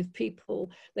working with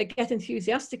people, they get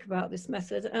enthusiastic about this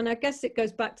method. And I guess it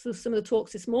goes back to some of the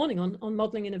talks this morning on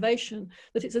modelling innovation,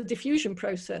 that it's a diffusion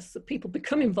process, that people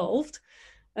become involved,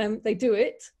 they do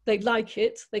it, they like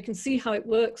it, they can see how it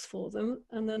works for them,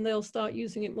 and then they'll start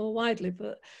using it more widely.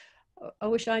 But I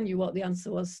wish I knew what the answer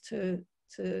was to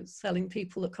selling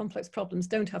people that complex problems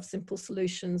don't have simple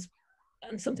solutions,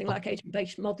 and something like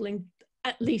agent-based modelling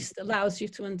at least allows you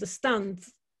to understand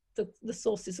the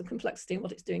sources of complexity and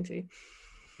what it's doing to you.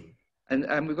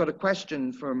 And we've got a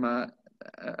question from a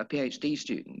PhD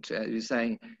student who's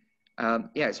saying,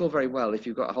 yeah, it's all very well if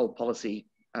you've got a whole policy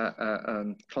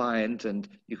client and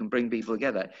you can bring people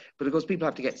together, but of course people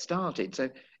have to get started. So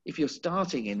if you're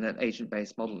starting in an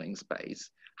agent-based modeling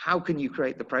space, how can you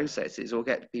create the processes or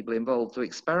get people involved to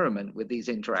experiment with these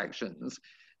interactions?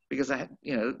 Because the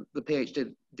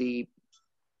PhD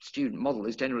student model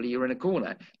is generally you're in a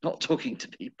corner, not talking to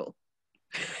people.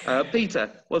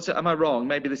 Peter, am I wrong?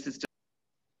 Maybe this is just...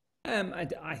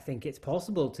 I think it's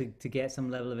possible to get some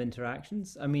level of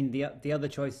interactions. I mean, the other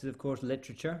choice is, of course,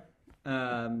 literature.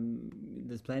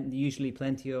 There's usually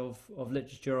plenty of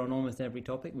literature on almost every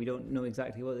topic. We don't know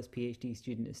exactly what this PhD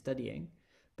student is studying,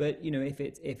 but if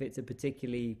it's a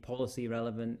particularly policy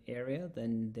relevant area,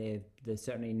 then there's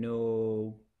certainly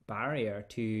no barrier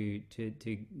to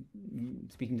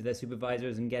speaking to their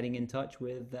supervisors and getting in touch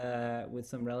with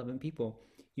some relevant people.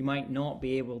 You might not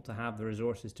be able to have the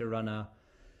resources to run a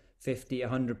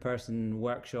 50-100 person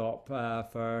workshop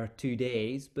for 2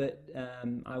 days, but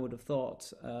I would have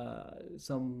thought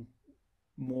some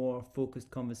more focused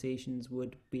conversations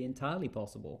would be entirely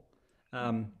possible.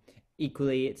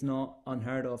 Equally, it's not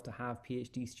unheard of to have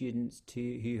PhD students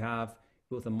who have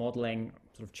both a modelling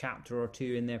sort of chapter or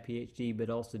two in their PhD, but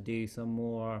also do some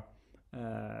more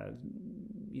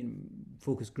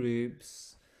focus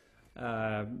groups.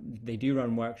 They do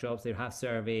run workshops. They have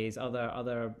surveys,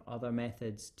 other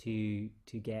methods to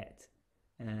get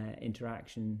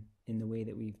interaction in the way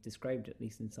that we've described, at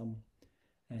least in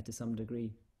to some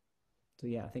degree. So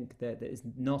yeah, I think that it's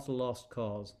not a lost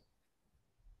cause.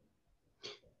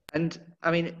 And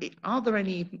I mean, are there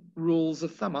any rules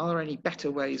of thumb? Are there any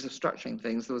better ways of structuring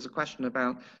things? There was a question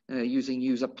about using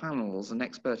user panels and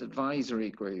expert advisory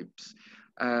groups.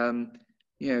 Are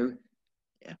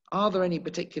there any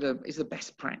particular, is the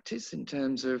best practice in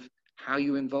terms of how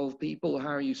you involve people,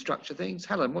 how you structure things?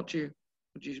 Helen, what do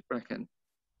you reckon?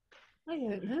 I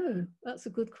don't know. That's a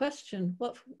good question.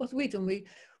 What have we done?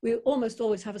 We almost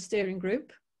always have a steering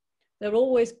group. They're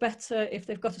always better if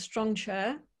they've got a strong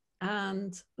chair,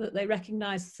 and that they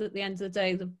recognise that at the end of the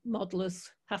day, the modelers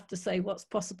have to say what's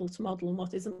possible to model and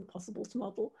what isn't possible to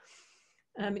model.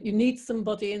 You need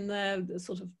somebody in there, the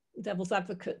sort of devil's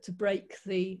advocate, to break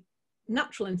the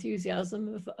natural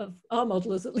enthusiasm of our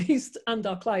modelers, at least, and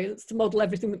our clients to model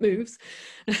everything that moves.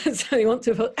 So you want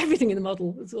to put everything in the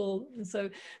model. That's all. And so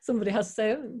somebody has to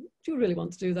say, oh, do you really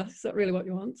want to do that? Is that really what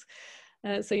you want?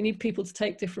 So you need people to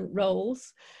take different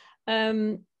roles.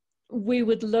 We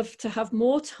would love to have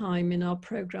more time in our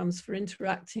programs for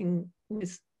interacting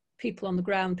with people on the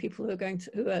ground, people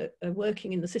who are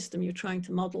working in the system you're trying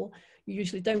to model. You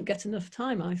usually don't get enough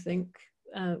time, I think,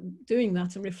 doing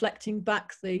that and reflecting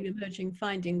back the emerging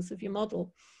findings of your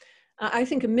model. I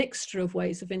think a mixture of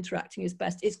ways of interacting is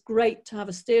best. It's great to have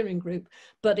a steering group,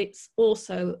 but it's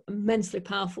also immensely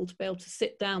powerful to be able to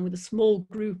sit down with a small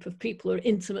group of people who are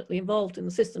intimately involved in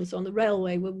the system. So on the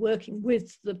railway, we're working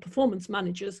with the performance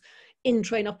managers in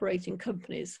train operating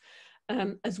companies,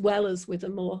 as well as with a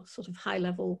more sort of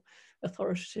high-level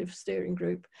authoritative steering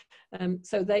group.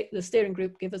 So the steering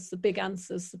group give us the big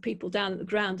answers. The people down at the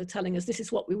ground are telling us, this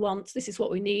is what we want, this is what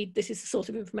we need, this is the sort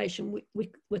of information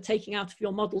we're taking out of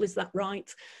your model, is that right?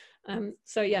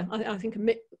 So yeah, I think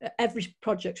every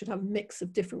project should have a mix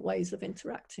of different ways of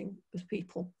interacting with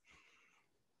people.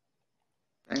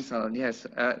 Thanks, Helen. Yes,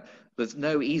 there's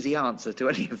no easy answer to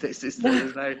any of this, is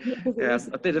there? There's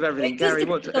a bit of everything. Gary,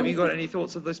 have you got any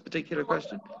thoughts on this particular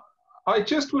question? I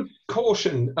just would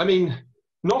caution, I mean,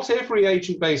 not every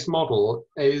agent-based model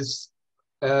is,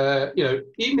 even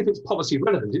if it's policy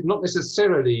relevant, it's not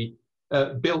necessarily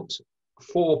built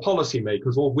for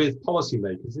policymakers or with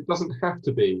policymakers. It doesn't have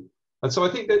to be. And so I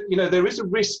think that, there is a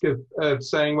risk of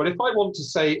saying, well, if I want to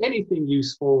say anything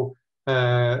useful,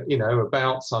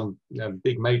 about some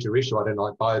big major issue, I don't know,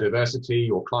 like biodiversity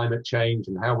or climate change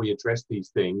and how we address these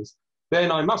things,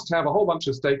 then I must have a whole bunch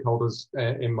of stakeholders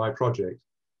in my project.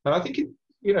 And I think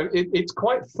it's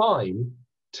quite fine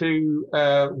to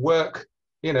work,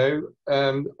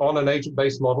 on an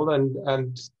agent-based model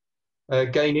and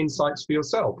gain insights for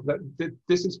yourself.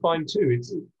 This is fine too.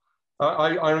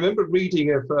 I remember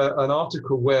reading of an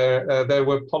article where there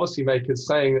were policymakers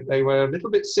saying that they were a little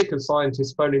bit sick of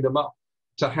scientists phoning them up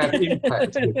to have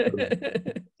impact with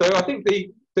them. So I think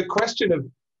the question of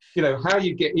how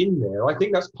you get in there, I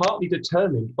think that's partly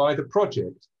determined by the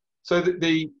project. So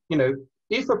that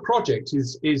if a project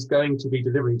is going to be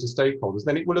delivering to stakeholders,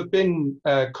 then it will have been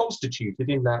constituted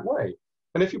in that way.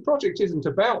 And if your project isn't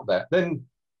about that, then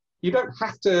you don't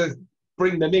have to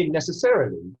bring them in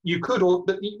necessarily. You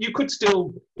could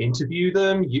still interview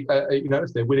them,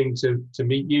 if they're willing to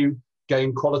meet you,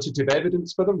 gain qualitative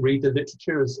evidence for them, read the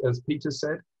literature, as Peter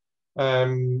said,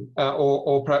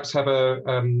 or perhaps have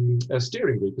a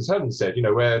steering group, as Helen said,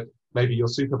 where maybe your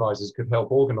supervisors could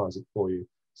help organize it for you.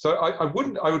 So I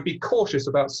would be cautious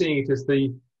about seeing it as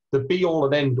the be all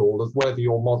and end all of whether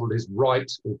your model is right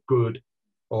or good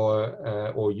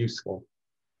or useful.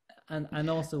 And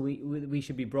also we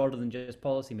should be broader than just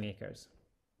policymakers.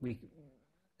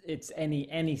 It's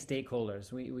any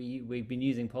stakeholders. We've been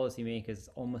using policymakers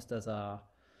almost as a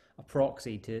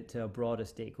proxy to a broader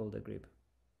stakeholder group.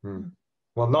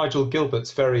 Well, Nigel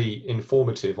Gilbert's very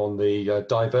informative on the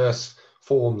diverse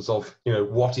forms of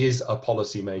what is a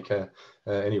policymaker.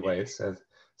 Anyway, it's a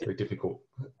very difficult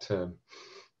term.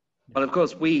 Well, of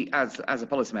course, we, as a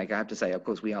policymaker, I have to say, of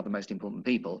course, we are the most important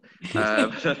people.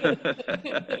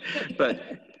 But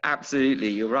absolutely,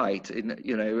 you're right.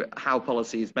 How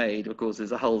policy is made, of course,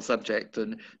 is a whole subject,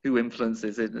 and who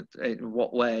influences it in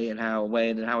what way and how,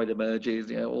 when and how it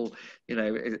emerges.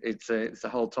 It's a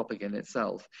whole topic in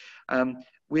itself.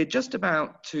 We're just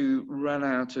about to run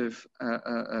out of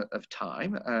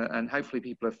time, and hopefully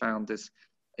people have found this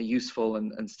a useful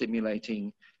and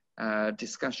stimulating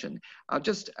discussion. I'll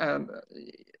just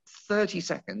 30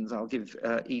 seconds I'll give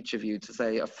each of you to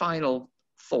say a final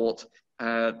thought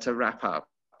to wrap up,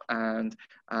 and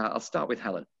I'll start with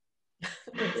Helen.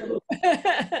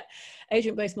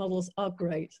 Agent-based models are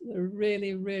great. They're a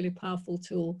really, really powerful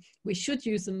tool. We should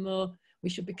use them more. We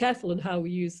should be careful in how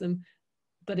we use them,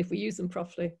 but if we use them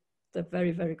properly, they're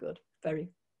very, very good. Very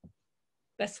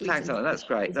best. Thanks, Helen. That's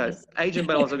great. Agent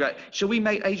models are great. Shall we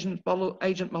make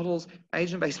agent-based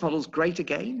models great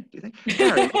again, do you think?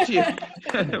 Gary,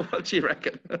 what do you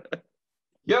reckon?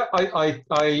 Yeah, I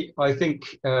think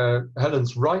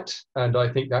Helen's right, and I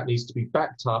think that needs to be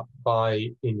backed up by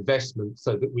investment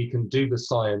so that we can do the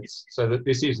science, so that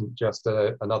this isn't just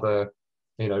another,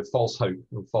 false hope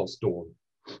or false dawn.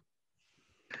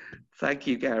 Thank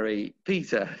you, Gary.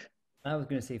 Peter. I was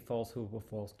going to say false hope or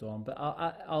false dawn, but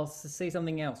I'll say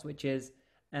something else, which is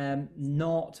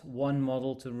not one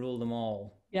model to rule them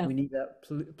all. Yeah. We need that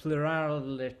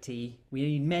plurality. We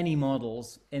need many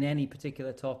models in any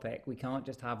particular topic. We can't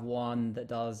just have one that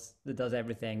does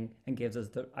everything and gives us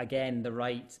the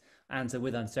right answer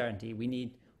with uncertainty. We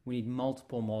need we need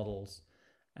multiple models.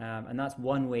 And that's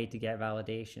one way to get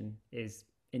validation, is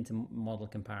into model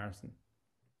comparison.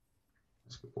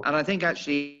 And I think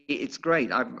actually it's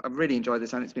great. I've really enjoyed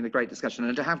this, and it's been a great discussion.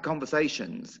 And to have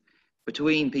conversations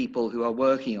between people who are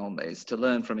working on this to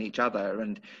learn from each other,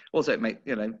 and also make,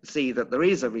 see that there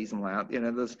is a reasonable out.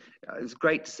 It's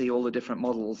great to see all the different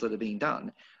models that are being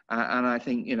done. And I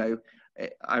think,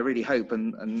 I really hope,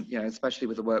 and especially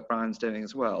with the work Brian's doing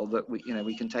as well, that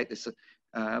we can take this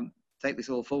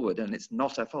all forward, and it's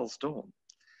not a false dawn.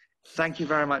 Thank you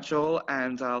very much all,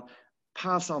 and I'll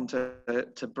pass on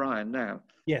to Brian now.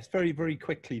 Yes, very, very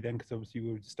quickly then, because obviously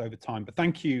we were just over time. But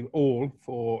thank you all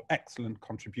for excellent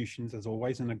contributions as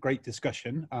always, and a great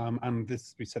discussion. And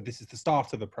this, we said, this is the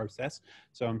start of the process,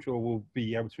 so I'm sure we'll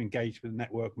be able to engage with the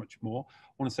network much more.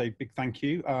 I want to say a big thank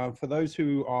you for those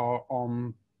who are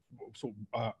on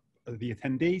the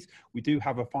attendees. We do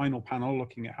have a final panel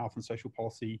looking at health and social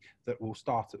policy that will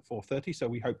start at 4:30, so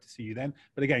we hope to see you then.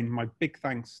 But again, my big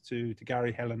thanks to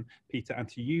Gary, Helen, Peter, and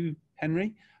to you,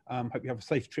 Henry. Hope you have a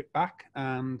safe trip back,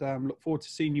 and look forward to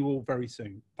seeing you all very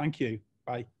soon. Thank you.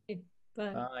 Bye.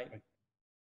 Bye. Bye.